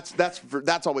 sure. That's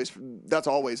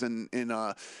always in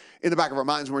the back of our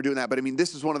minds when we're doing that. But I mean,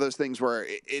 this is one of those things where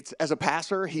it's as a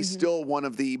passer, he's still one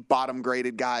of the bottom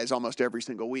graded guys almost every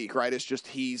single week, right? It's just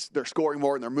they're scoring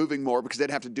more and they're moving more because they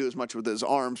didn't have to do as much with his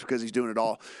arms because he's doing it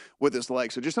all with his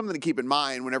legs. So just something to keep in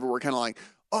mind whenever we're kind of like,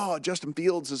 oh, Justin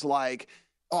Fields is like,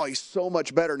 oh, he's so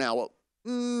much better now. Well,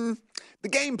 the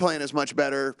game plan is much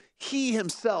better. He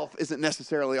himself isn't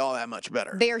necessarily all that much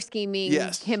better. They are scheming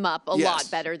him up a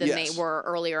lot better than they were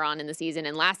earlier on in the season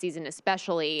and last season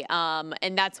especially.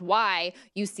 And that's why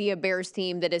you see a Bears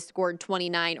team that has scored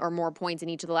 29 or more points in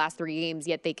each of the last 3 games,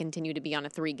 yet they continue to be on a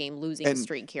 3-game losing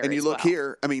streak here. And you look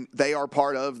here, I mean, they are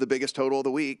part of the biggest total of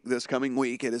the week this coming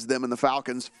week. It is them and the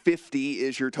Falcons. 50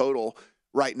 is your total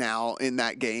right now in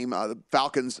that game. The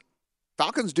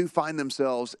Falcons do find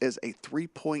themselves as a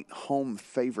 3-point home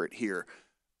favorite here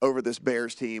over this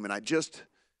Bears team. And I just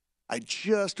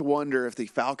wonder if the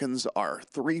Falcons are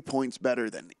 3 points better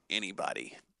than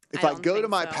anybody. If I go to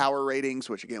my power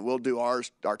ratings, which again, we'll do our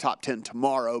top 10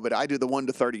 tomorrow, but I do the 1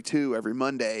 to 32 every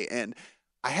Monday. And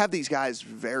I have these guys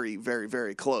very, very,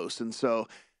 very close. And so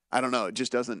I don't know. It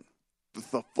just doesn't.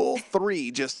 The full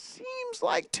 3 just seems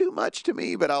like too much to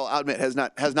me, but I'll admit has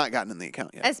not gotten in the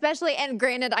account yet. Especially, and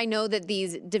granted, I know that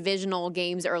these divisional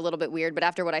games are a little bit weird, but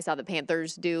after what I saw the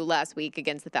Panthers do last week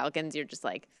against the Falcons, you're just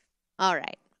like, all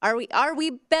right, are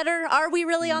we better? Are we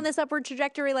really on this upward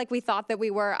trajectory like we thought that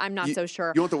we were? I'm not so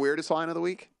sure. You want the weirdest line of the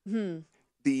week?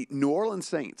 The New Orleans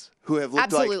Saints, who have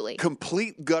looked like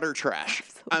complete gutter trash.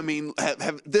 I mean,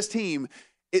 have this team.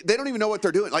 They don't even know what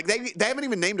they're doing. Like they haven't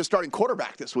even named a starting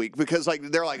quarterback this week because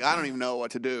they're like, I don't even know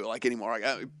what to do anymore.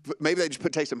 Like, maybe they just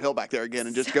put Taysom Hill back there again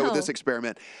and just go with this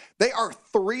experiment. They are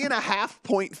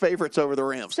 3.5-point favorites over the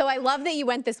Rams. So I love that you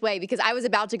went this way because I was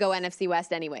about to go NFC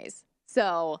West anyways.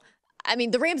 So I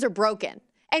mean the Rams are broken.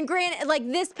 And granted,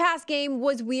 this past game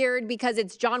was weird because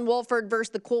it's John Wolford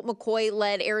versus the Colt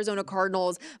McCoy-led Arizona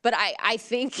Cardinals. But I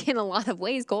think in a lot of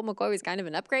ways, Colt McCoy was kind of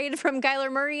an upgrade from Kyler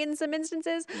Murray in some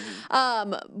instances.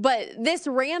 But this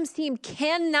Rams team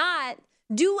cannot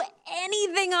do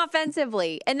anything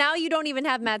offensively. And now you don't even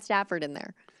have Matt Stafford in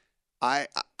there.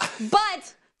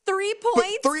 But 3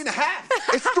 points. 3.5.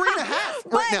 It's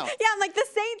 3.5 right now. Yeah, I'm like the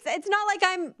Saints. It's not like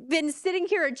I'm been sitting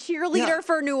here a cheerleader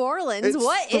for New Orleans.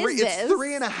 What is this? It's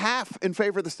 3.5 in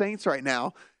favor of the Saints right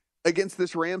now against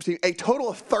this Rams team. A total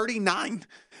of 39.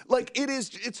 Like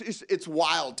it's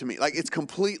wild to me. Like it's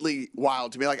completely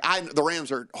wild to me. Like the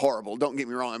Rams are horrible. Don't get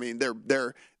me wrong. I mean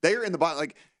they're in the bottom.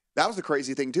 Like that was the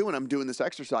crazy thing too when I'm doing this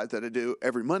exercise that I do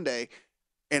every Monday,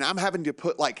 and I'm having to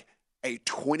put a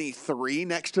 23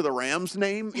 next to the Rams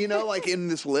name, in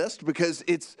this list because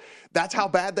that's how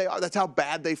bad they are. That's how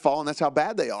bad they fall, and that's how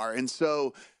bad they are. And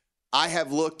so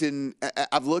I've looked and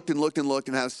looked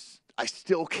and I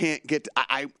still can't get.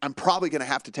 I'm probably going to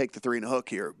have to take the 3 and a hook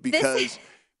here because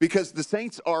the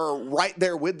Saints are right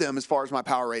there with them as far as my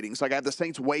power ratings. Like I have the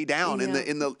Saints way down in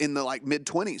the mid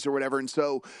 20s or whatever, and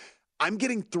so. I'm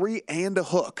getting 3 and a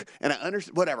hook, and I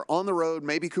understand whatever on the road.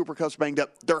 Maybe Cooper Kupp's banged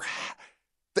up.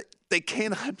 They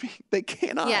cannot be. They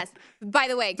cannot. Yes. By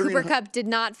the way, Cooper Kupp did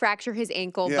not fracture his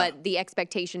ankle, but the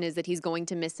expectation is that he's going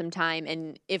to miss some time.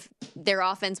 And if their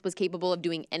offense was capable of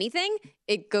doing anything,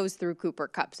 it goes through Cooper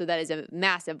Kupp. So that is a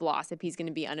massive loss if he's going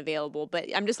to be unavailable. But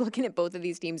I'm just looking at both of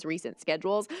these teams' recent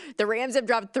schedules. The Rams have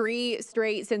dropped 3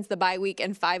 straight since the bye week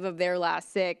and 5 of their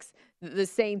last 6. The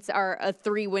Saints are a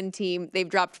 3-win team. They've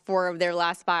dropped 4 of their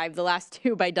last 5, the last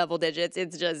 2 by double digits.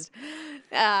 It's just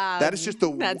that is just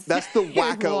that's the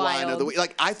wacko line of the week.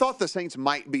 Like I thought the Saints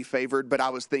might be favored, but I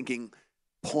was thinking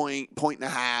point and a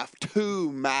half,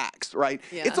 2 max, right?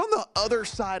 Yeah. It's on the other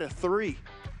side of 3.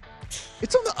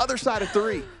 It's on the other side of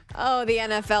 3. Oh, the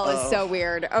NFL is so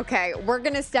weird. Okay, we're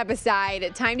going to step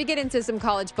aside. Time to get into some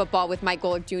college football with Mike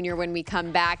Golic Jr. when we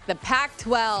come back. The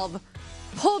Pac-12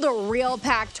 pulled a real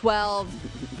Pac-12.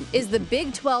 Is the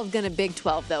Big 12 going to Big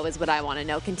 12, though, is what I want to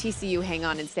know. Can TCU hang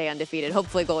on and stay undefeated?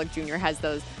 Hopefully Golic Jr. has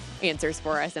those answers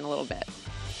for us in a little bit.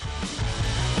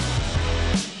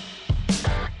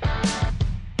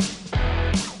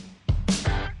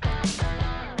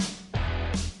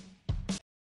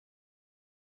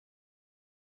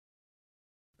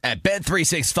 At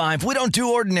Bet365, we don't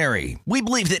do ordinary. We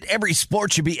believe that every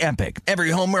sport should be epic.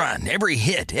 Every home run, every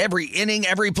hit, every inning,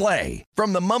 every play.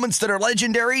 From the moments that are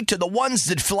legendary to the ones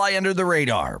that fly under the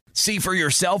radar. See for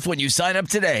yourself when you sign up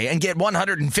today and get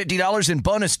 $150 in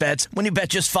bonus bets when you bet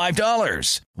just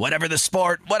 $5. Whatever the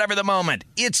sport, whatever the moment,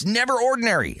 it's never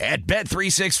ordinary at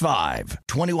Bet365.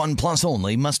 21 plus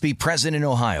only. Must be present in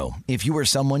Ohio. If you or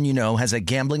someone you know has a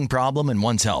gambling problem and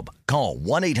wants help, call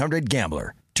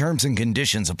 1-800-GAMBLER. Terms and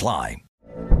conditions apply.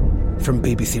 From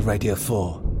BBC Radio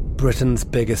 4, Britain's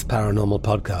biggest paranormal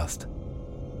podcast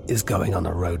is going on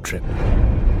a road trip.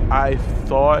 I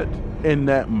thought in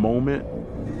that moment,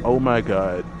 oh my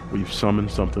God, we've summoned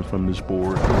something from this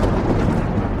board.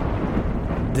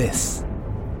 This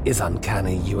is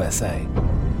Uncanny USA.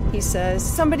 He says,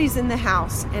 somebody's in the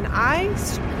house, and I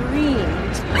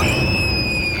screamed.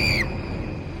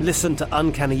 Listen to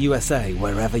Uncanny USA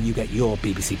wherever you get your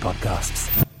BBC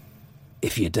podcasts,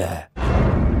 if you dare.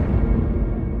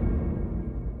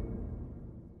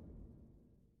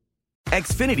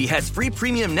 Xfinity has free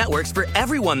premium networks for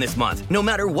everyone this month, no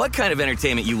matter what kind of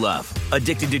entertainment you love.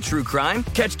 Addicted to true crime?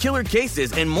 Catch killer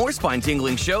cases and more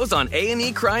spine-tingling shows on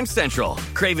A&E Crime Central.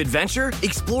 Crave adventure?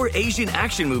 Explore Asian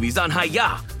action movies on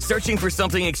Hayya. Searching for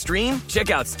something extreme?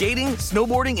 Check out skating,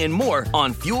 snowboarding, and more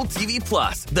on Fuel TV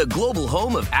Plus, the global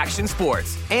home of action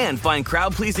sports. And find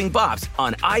crowd-pleasing bops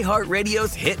on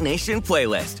iHeartRadio's Hit Nation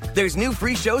playlist. There's new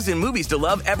free shows and movies to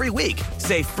love every week.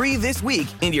 Say free this week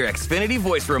in your Xfinity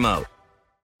voice remote.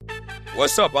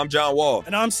 What's up? I'm John Wall.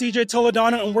 And I'm CJ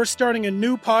Toledano, and we're starting a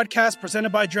new podcast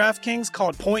presented by DraftKings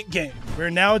called Point Game. We're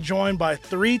now joined by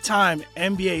three-time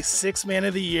NBA Sixth Man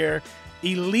of the Year,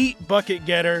 elite bucket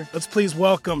getter. Let's please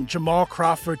welcome Jamal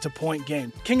Crawford to Point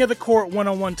Game. King of the Court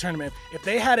one-on-one tournament. If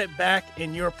they had it back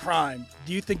in your prime,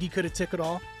 do you think you could have took it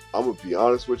all? I'm going to be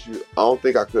honest with you. I don't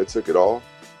think I could have took it all,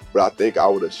 but I think I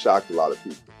would have shocked a lot of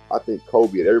people. I think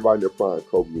Kobe and everybody in their prime,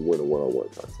 Kobe would win a one-on-one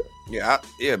contest.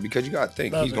 Yeah, because you got to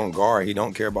think, he's going to guard. He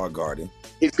don't care about guarding.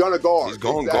 He's going to guard. He's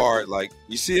going to guard. Like,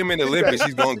 you see him in the Olympics,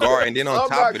 he's going to guard. And then on top of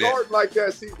that. I'm not guarding like that,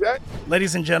 CJ.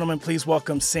 Ladies and gentlemen, please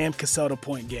welcome Sam Cassell to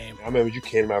Point Game. I remember you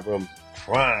came to my room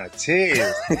crying,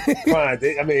 tears,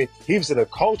 crying. I mean, he was in a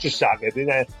culture shock. And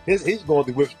then he's going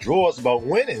through withdrawals about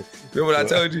winning. Remember what I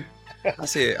told you? I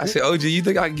said, OG, you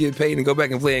think I can get paid and go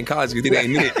back and play in college? Because it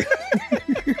ain't it.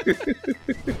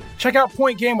 Check out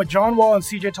Point Game with John Wall and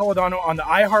CJ Toledano on the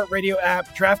iHeartRadio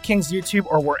app, DraftKings YouTube,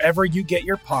 or wherever you get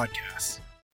your podcasts.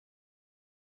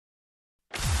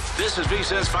 This is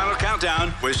VSiN's Final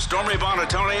Countdown with Stormy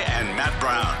Buonantony and Matt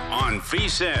Brown on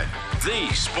VSiN,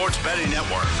 the Sports Betting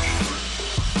Network.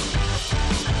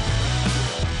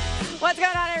 What's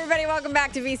going on, everybody? Welcome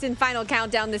back to VSiN Final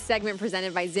Countdown. This segment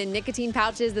presented by Zyn Nicotine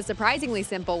Pouches, the surprisingly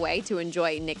simple way to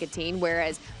enjoy nicotine.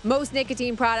 Whereas most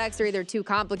nicotine products are either too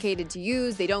complicated to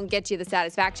use, they don't get you the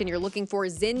satisfaction you're looking for.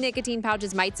 Zyn Nicotine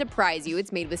Pouches might surprise you.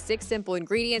 It's made with 6 simple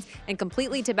ingredients and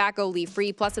completely tobacco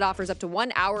leaf-free. Plus, it offers up to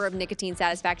 1 hour of nicotine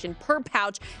satisfaction per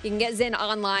pouch. You can get Zyn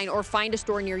online or find a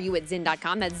store near you at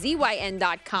Zyn.com. That's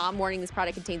ZYN.com. Warning: this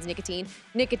product contains nicotine.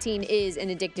 Nicotine is an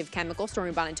addictive chemical.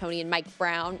 Stormy Buonantony and Matt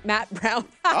Brown.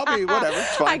 I'll be whatever.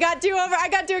 It's fine. I got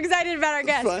too excited about our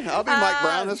guest. It's fine. I'll be Mike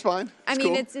Brown. That's fine.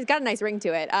 It's got a nice ring to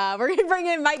it. We're going to bring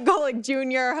in Mike Golic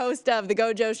Jr., host of the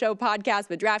Gojo Show podcast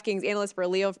with DraftKings, analyst for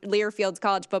Learfield's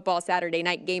College Football Saturday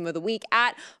Night Game of the Week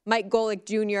at Mike Golic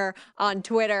Jr. on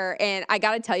Twitter. And I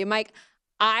got to tell you, Mike,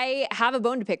 I have a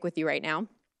bone to pick with you right now.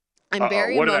 I'm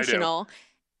very emotional.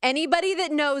 Anybody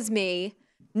that knows me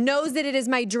knows that it is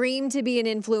my dream to be an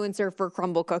influencer for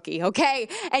Crumble Cookie, okay?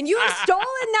 And you have stolen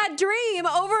that dream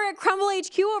over at Crumble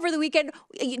HQ over the weekend.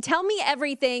 Tell me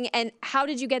everything, and how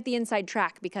did you get the inside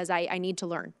track? Because I need to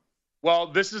learn. Well,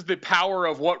 this is the power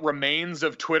of what remains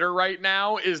of Twitter right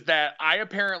now, is that I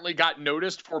apparently got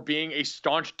noticed for being a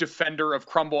staunch defender of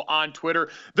Crumble on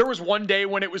Twitter. There was one day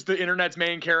when it was the internet's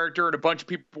main character and a bunch of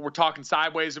people were talking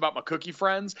sideways about my cookie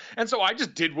friends. And so I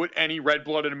just did what any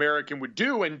red-blooded American would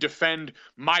do and defend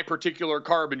my particular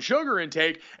carb and sugar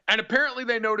intake. And apparently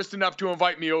they noticed enough to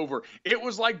invite me over. It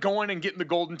was like going and getting the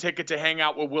golden ticket to hang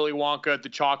out with Willy Wonka at the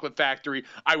chocolate factory.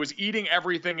 I was eating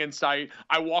everything in sight.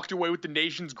 I walked away with the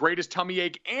nation's greatest tummy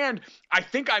ache, and I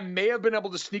think I may have been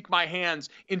able to sneak my hands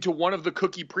into one of the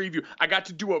cookie preview. I got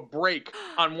to do a break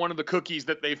on one of the cookies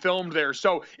that they filmed there.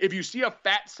 So if you see a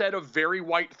fat set of very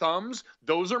white thumbs,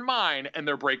 those are mine, and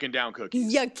they're breaking down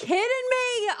cookies. You kidding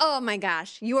me? Oh my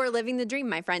gosh, you are living the dream,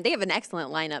 my friend. They have an excellent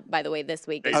lineup, by the way, this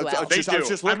week as well. They do.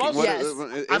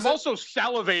 I'm also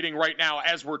salivating right now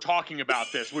as we're talking about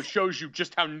this, which shows you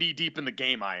just how knee deep in the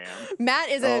game I am. Matt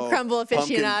is a Crumble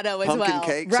aficionado as well. Pumpkin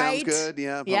cake right? sounds good.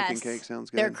 Yeah, pumpkin cake sounds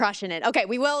good. They're crushing it. Okay,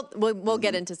 we'll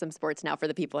get into some sports now for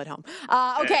the people at home.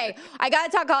 Okay, I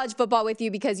got to talk college football with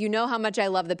you because you know how much I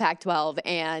love the Pac-12,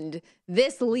 and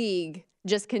this league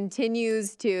just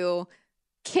continues to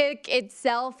kick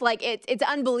itself. Like it's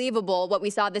unbelievable what we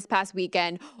saw this past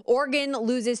weekend. Oregon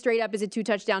loses straight up as a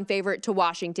 2-touchdown favorite to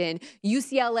Washington.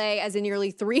 UCLA as a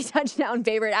nearly 3-touchdown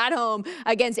favorite at home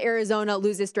against Arizona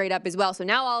loses straight up as well. So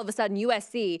now all of a sudden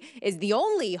USC is the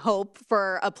only hope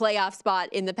for a playoff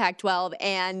spot in the Pac-12,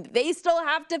 and they still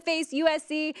have to face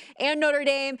USC and Notre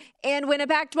Dame and win a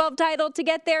Pac-12 title to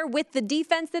get there with the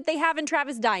defense that they have and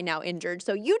Travis Dye now injured.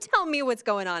 So you tell me what's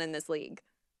going on in this league.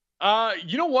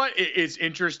 You know what is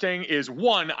interesting is,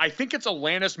 one, I think it's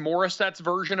Alanis Morissette's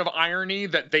version of irony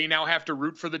that they now have to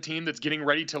root for the team that's getting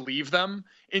ready to leave them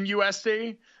in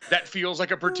USC. That feels like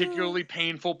a particularly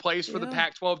painful place for the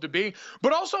Pac-12 to be,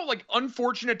 but also like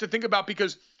unfortunate to think about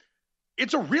because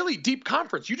it's a really deep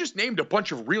conference. You just named a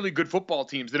bunch of really good football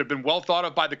teams that have been well thought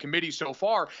of by the committee so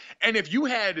far. And if you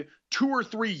had 2 or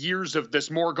 3 years of this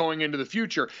more going into the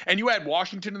future, and you add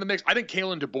Washington in the mix, I think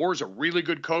Kalen DeBoer is a really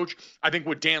good coach. I think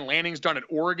what Dan Lanning's done at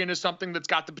Oregon is something that's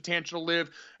got the potential to live.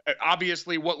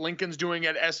 Obviously, what Lincoln's doing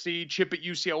at SC, Chip at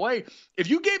UCLA. If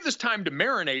you gave this time to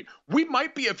marinate, we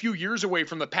might be a few years away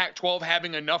from the Pac-12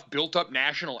 having enough built-up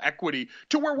national equity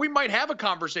to where we might have a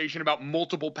conversation about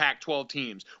multiple Pac-12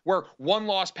 teams, where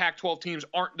one-loss Pac-12 teams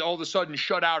aren't all of a sudden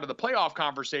shut out of the playoff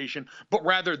conversation, but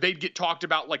rather they'd get talked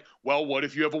about like, well, what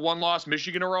if you have a one-loss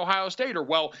Michigan or Ohio State? Or,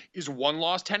 well, is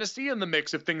one-loss Tennessee in the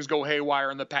mix if things go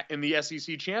haywire in the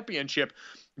SEC championship?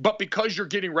 But because you're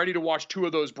getting ready to watch 2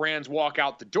 of those brands walk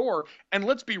out the door, and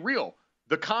let's be real,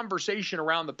 the conversation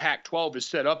around the Pac-12 is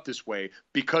set up this way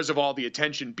because of all the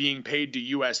attention being paid to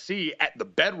USC at the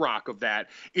bedrock of that.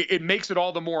 It makes it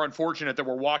all the more unfortunate that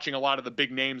we're watching a lot of the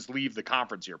big names leave the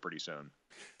conference here pretty soon.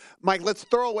 Mike, let's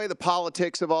throw away the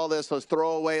politics of all this. Let's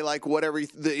throw away like whatever,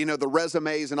 the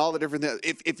resumes and all the different things.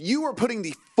 If you were putting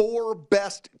the 4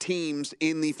 best teams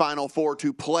in the Final Four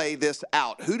to play this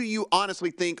out, who do you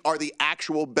honestly think are the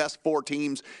actual best 4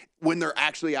 teams when they're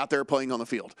actually out there playing on the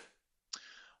field?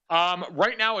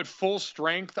 Right now at full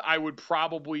strength, I would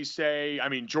probably say,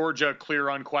 Georgia, clear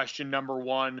unquestioned number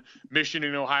 1, Michigan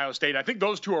and Ohio State. I think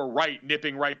those 2 are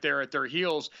nipping right there at their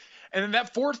heels. And then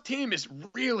that 4th team is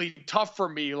really tough for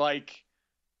me. Like,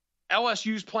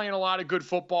 LSU's playing a lot of good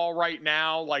football right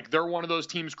now. Like, they're one of those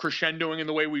teams crescendoing in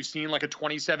the way we've seen, like a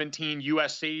 2017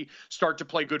 USC start to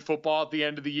play good football at the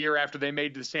end of the year after they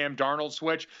made the Sam Darnold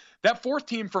switch. That 4th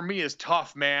team for me is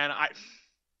tough, man.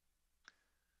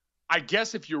 I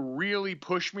guess if you really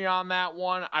push me on that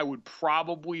one, I would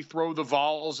probably throw the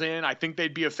Vols in. I think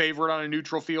they'd be a favorite on a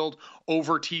neutral field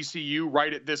over TCU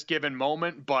right at this given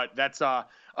moment. But that's,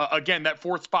 again, that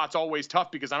 4th spot's always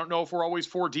tough because I don't know if we're always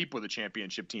 4 deep with a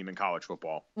championship team in college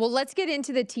football. Well, let's get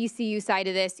into the TCU side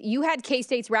of this. You had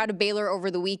K-State's rout of Baylor over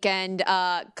the weekend,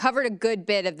 covered a good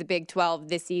bit of the Big 12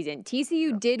 this season.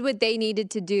 TCU did what they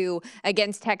needed to do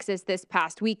against Texas this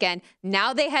past weekend.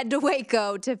 Now they head to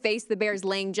Waco to face the Bears,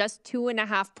 laying just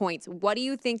 2.5 points. What do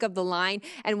you think of the line,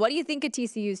 and what do you think of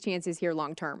TCU's chances here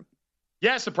long term?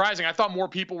 Yeah, surprising. I thought more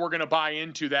people were going to buy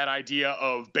into that idea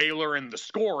of Baylor and the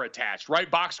score attached, right?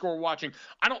 Box score watching.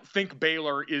 I don't think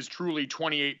Baylor is truly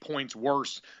 28 points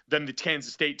worse than the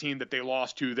Kansas State team that they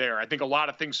lost to there. I think a lot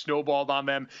of things snowballed on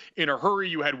them in a hurry.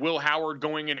 You had Will Howard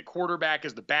going in at quarterback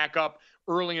as the backup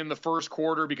early in the first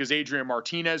quarter because Adrian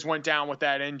Martinez went down with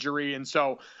that injury. And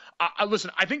so, listen,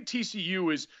 I think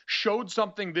TCU showed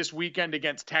something this weekend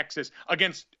against Texas,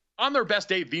 on their best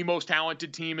day, the most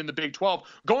talented team in the Big 12,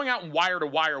 going out and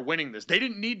wire-to-wire winning this. They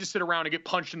didn't need to sit around and get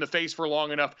punched in the face for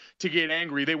long enough to get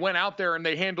angry. They went out there and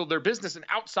they handled their business. And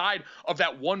outside of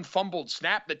that one fumbled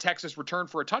snap that Texas returned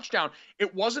for a touchdown,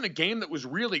 it wasn't a game that was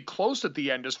really close at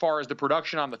the end as far as the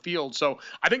production on the field. So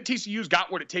I think TCU's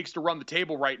got what it takes to run the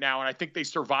table right now, and I think they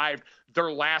survived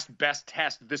their last best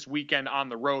test this weekend on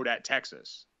the road at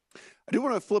Texas. I do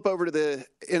want to flip over to the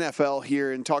NFL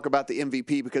here and talk about the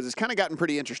MVP because it's kind of gotten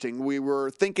pretty interesting. We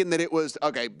were thinking that it was,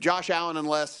 okay, Josh Allen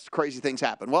unless crazy things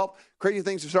happen. Well, crazy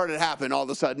things have started to happen all of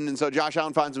a sudden, and so Josh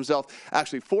Allen finds himself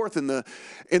actually 4th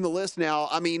in the list now.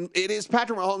 I mean, it is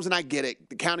Patrick Mahomes, and I get it.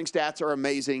 The counting stats are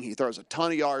amazing. He throws a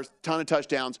ton of yards, ton of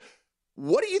touchdowns.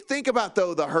 What do you think about,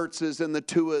 though, the Hurtses and the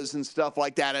Tuas and stuff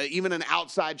like that, even an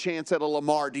outside chance at a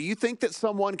Lamar? Do you think that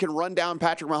someone can run down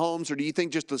Patrick Mahomes, or do you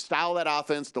think just the style of that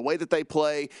offense, the way that they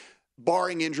play,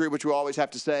 barring injury, which we always have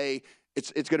to say,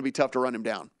 it's going to be tough to run him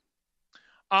down?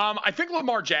 I think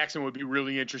Lamar Jackson would be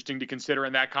really interesting to consider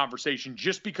in that conversation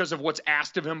just because of what's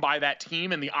asked of him by that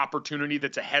team and the opportunity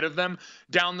that's ahead of them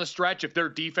down the stretch. If their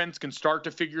defense can start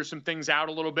to figure some things out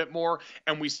a little bit more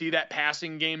and we see that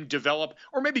passing game develop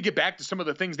or maybe get back to some of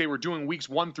the things they were doing weeks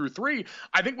 1 through 3,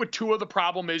 I think with Tua, the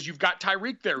problem is you've got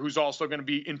Tyreek there who's also going to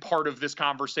be in part of this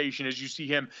conversation as you see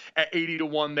him at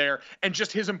 80-1 there and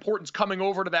just his importance coming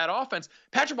over to that offense.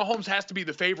 Patrick Mahomes has to be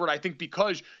the favorite, I think,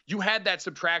 because you had that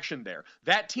subtraction there.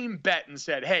 That team bet and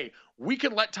said, hey, we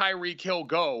can let Tyreek Hill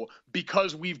go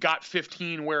because we've got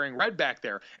 15 wearing red back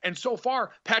there. And so far,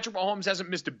 Patrick Mahomes hasn't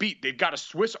missed a beat. They've got a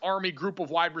Swiss Army group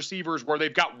of wide receivers where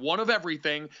they've got one of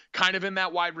everything kind of in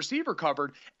that wide receiver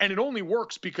covered, and it only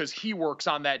works because he works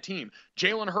on that team.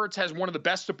 Jalen Hurts has one of the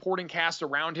best supporting casts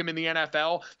around him in the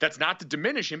NFL. That's not to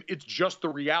diminish him. It's just the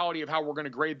reality of how we're going to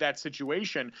grade that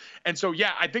situation. And so,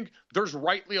 yeah, I think there's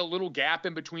rightly a little gap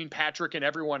in between Patrick and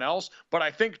everyone else, but I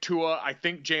think Tua, I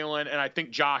think Jalen, and I think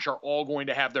Josh are all going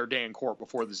to have their day in court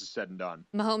before this is said and done.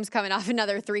 Mahomes coming off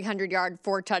another 300-yard,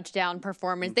 4-touchdown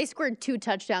performance. They scored 2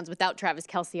 touchdowns without Travis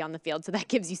Kelce on the field, so that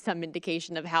gives you some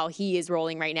indication of how he is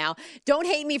rolling right now. Don't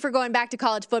hate me for going back to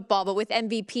college football, but with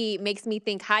MVP, makes me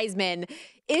think Heisman.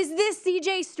 Is this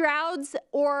CJ Stroud's,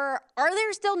 or are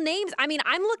there still names? I mean,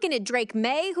 I'm looking at Drake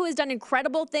May, who has done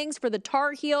incredible things for the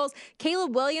Tar Heels.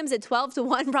 Caleb Williams at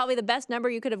 12-1, probably the best number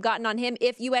you could have gotten on him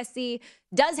if USC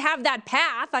does have that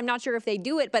path. I'm not sure if they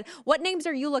do it, but what names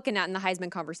are you looking at in the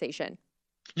Heisman conversation?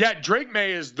 Yeah, Drake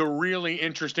May is the really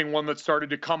interesting one that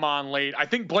started to come on late. I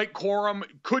think Blake Corum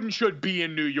could and should be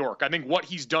in New York. I think what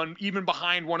he's done, even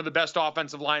behind one of the best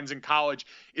offensive lines in college,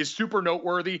 is super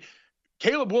noteworthy.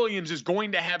 Caleb Williams is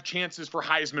going to have chances for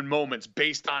Heisman moments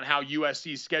based on how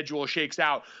USC's schedule shakes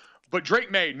out. But Drake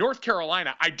May, North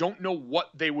Carolina, I don't know what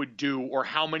they would do or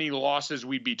how many losses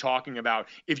we'd be talking about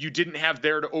if you didn't have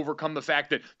there to overcome the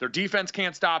fact that their defense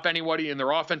can't stop anybody and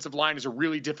their offensive line is a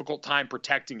really difficult time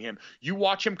protecting him. You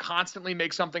watch him constantly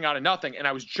make something out of nothing. And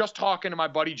I was just talking to my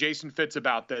buddy Jason Fitz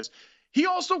about this. He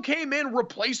also came in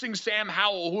replacing Sam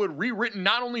Howell, who had rewritten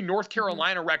not only North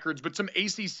Carolina records, but some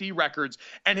ACC records,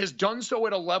 and has done so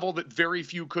at a level that very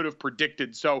few could have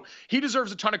predicted. So he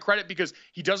deserves a ton of credit because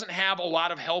he doesn't have a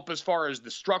lot of help as far as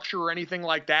the structure or anything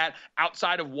like that.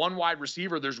 Outside of one wide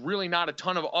receiver, there's really not a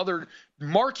ton of other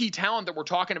marquee talent that we're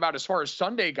talking about as far as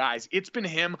Sunday guys. It's been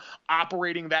him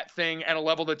operating that thing at a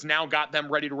level that's now got them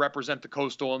ready to represent the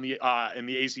Coastal in the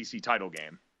ACC title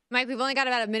game. Mike, we've only got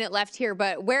about a minute left here,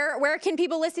 but where can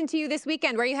people listen to you this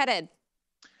weekend? Where are you headed?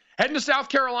 Heading to South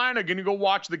Carolina, going to go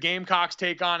watch the Gamecocks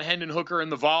take on Hendon Hooker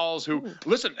and the Vols, who,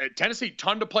 listen, Tennessee,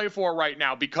 ton to play for right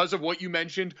now because of what you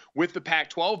mentioned with the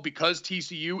Pac-12, because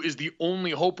TCU is the only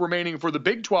hope remaining for the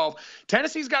Big 12.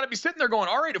 Tennessee's got to be sitting there going,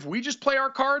 all right, if we just play our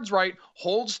cards right,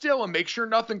 hold still and make sure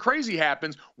nothing crazy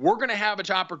happens, we're going to have an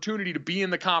opportunity to be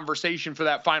in the conversation for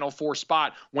that Final Four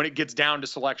spot when it gets down to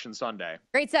Selection Sunday.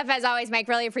 Great stuff as always, Mike.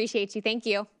 Really appreciate you. Thank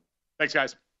you. Thanks,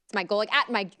 guys. Mike Golic at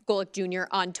Mike Golic Jr.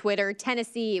 on Twitter.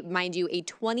 Tennessee, mind you, a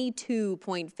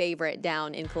 22-point favorite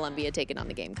down in Columbia, taking on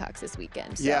the Gamecocks this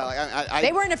weekend. So yeah,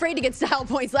 they weren't afraid to get style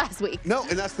points last week. No,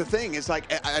 and that's the thing. It's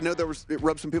like, I know it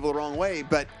rubbed some people the wrong way,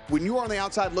 but when you are on the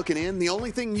outside looking in, the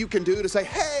only thing you can do to say,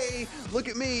 hey, look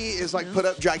at me, is like put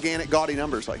up gigantic, gaudy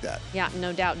numbers like that. Yeah,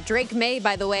 no doubt. Drake May,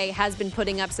 by the way, has been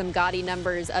putting up some gaudy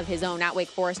numbers of his own at Wake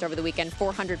Forest over the weekend.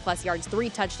 400-plus yards, 3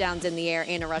 touchdowns in the air,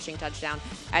 and a rushing touchdown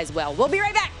as well. We'll be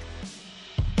right back.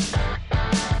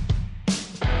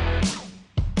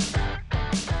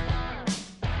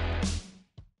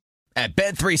 At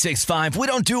Bet365, we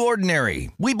don't do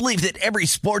ordinary. We believe that every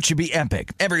sport should be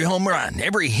epic. Every home run,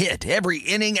 every hit, every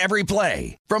inning, every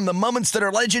play. From the moments that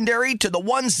are legendary to the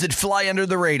ones that fly under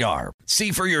the radar. See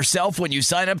for yourself when you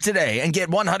sign up today and get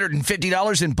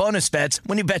 $150 in bonus bets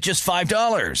when you bet just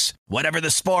 $5. Whatever the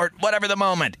sport, whatever the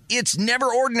moment, it's never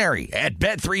ordinary at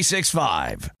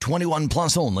Bet365. 21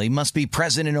 plus only. Must be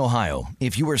present in Ohio.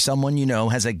 If you or someone you know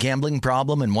has a gambling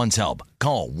problem and wants help,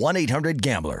 call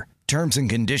 1-800-GAMBLER. Terms and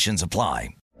conditions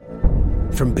apply.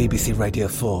 From BBC Radio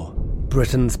 4,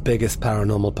 Britain's biggest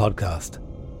paranormal podcast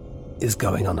is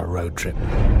going on a road trip.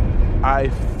 I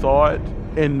thought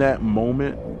in that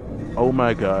moment, oh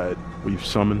my God, we've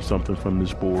summoned something from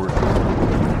this board.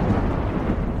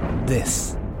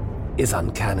 This is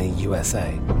Uncanny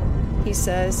USA. He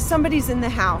says, somebody's in the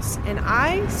house, and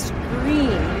I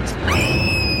screamed.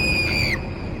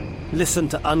 Listen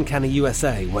to Uncanny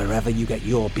USA wherever you get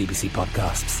your BBC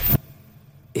podcasts,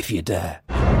 if you dare.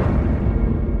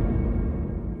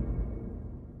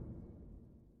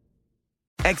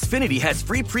 Xfinity has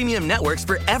free premium networks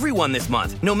for everyone this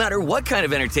month, no matter what kind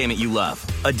of entertainment you love.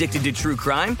 Addicted to true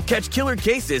crime? Catch killer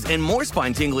cases and more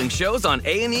spine-tingling shows on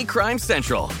A&E Crime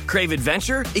Central. Crave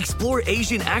adventure? Explore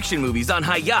Asian action movies on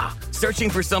Hi-YAH.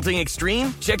 Searching for something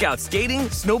extreme? Check out skating,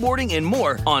 snowboarding, and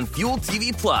more on Fuel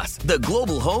TV Plus, the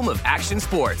global home of action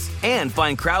sports. And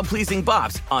find crowd-pleasing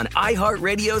bops on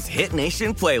iHeartRadio's Hit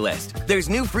Nation playlist. There's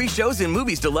new free shows and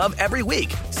movies to love every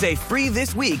week. Say free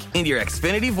this week in your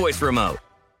Xfinity voice remote.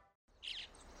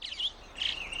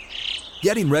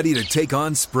 Getting ready to take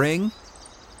on spring?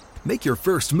 Make your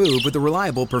first move with the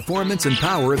reliable performance and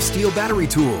power of Steel battery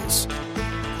tools.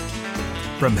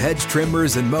 From hedge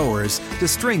trimmers and mowers to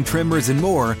string trimmers and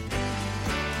more,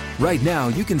 right now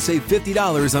you can save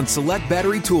 $50 on select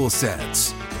battery tool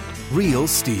sets. Real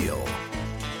Steel.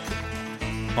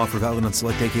 Offer valid on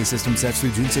select AK system sets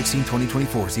through June 16,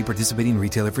 2024. See participating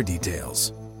retailer for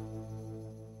details.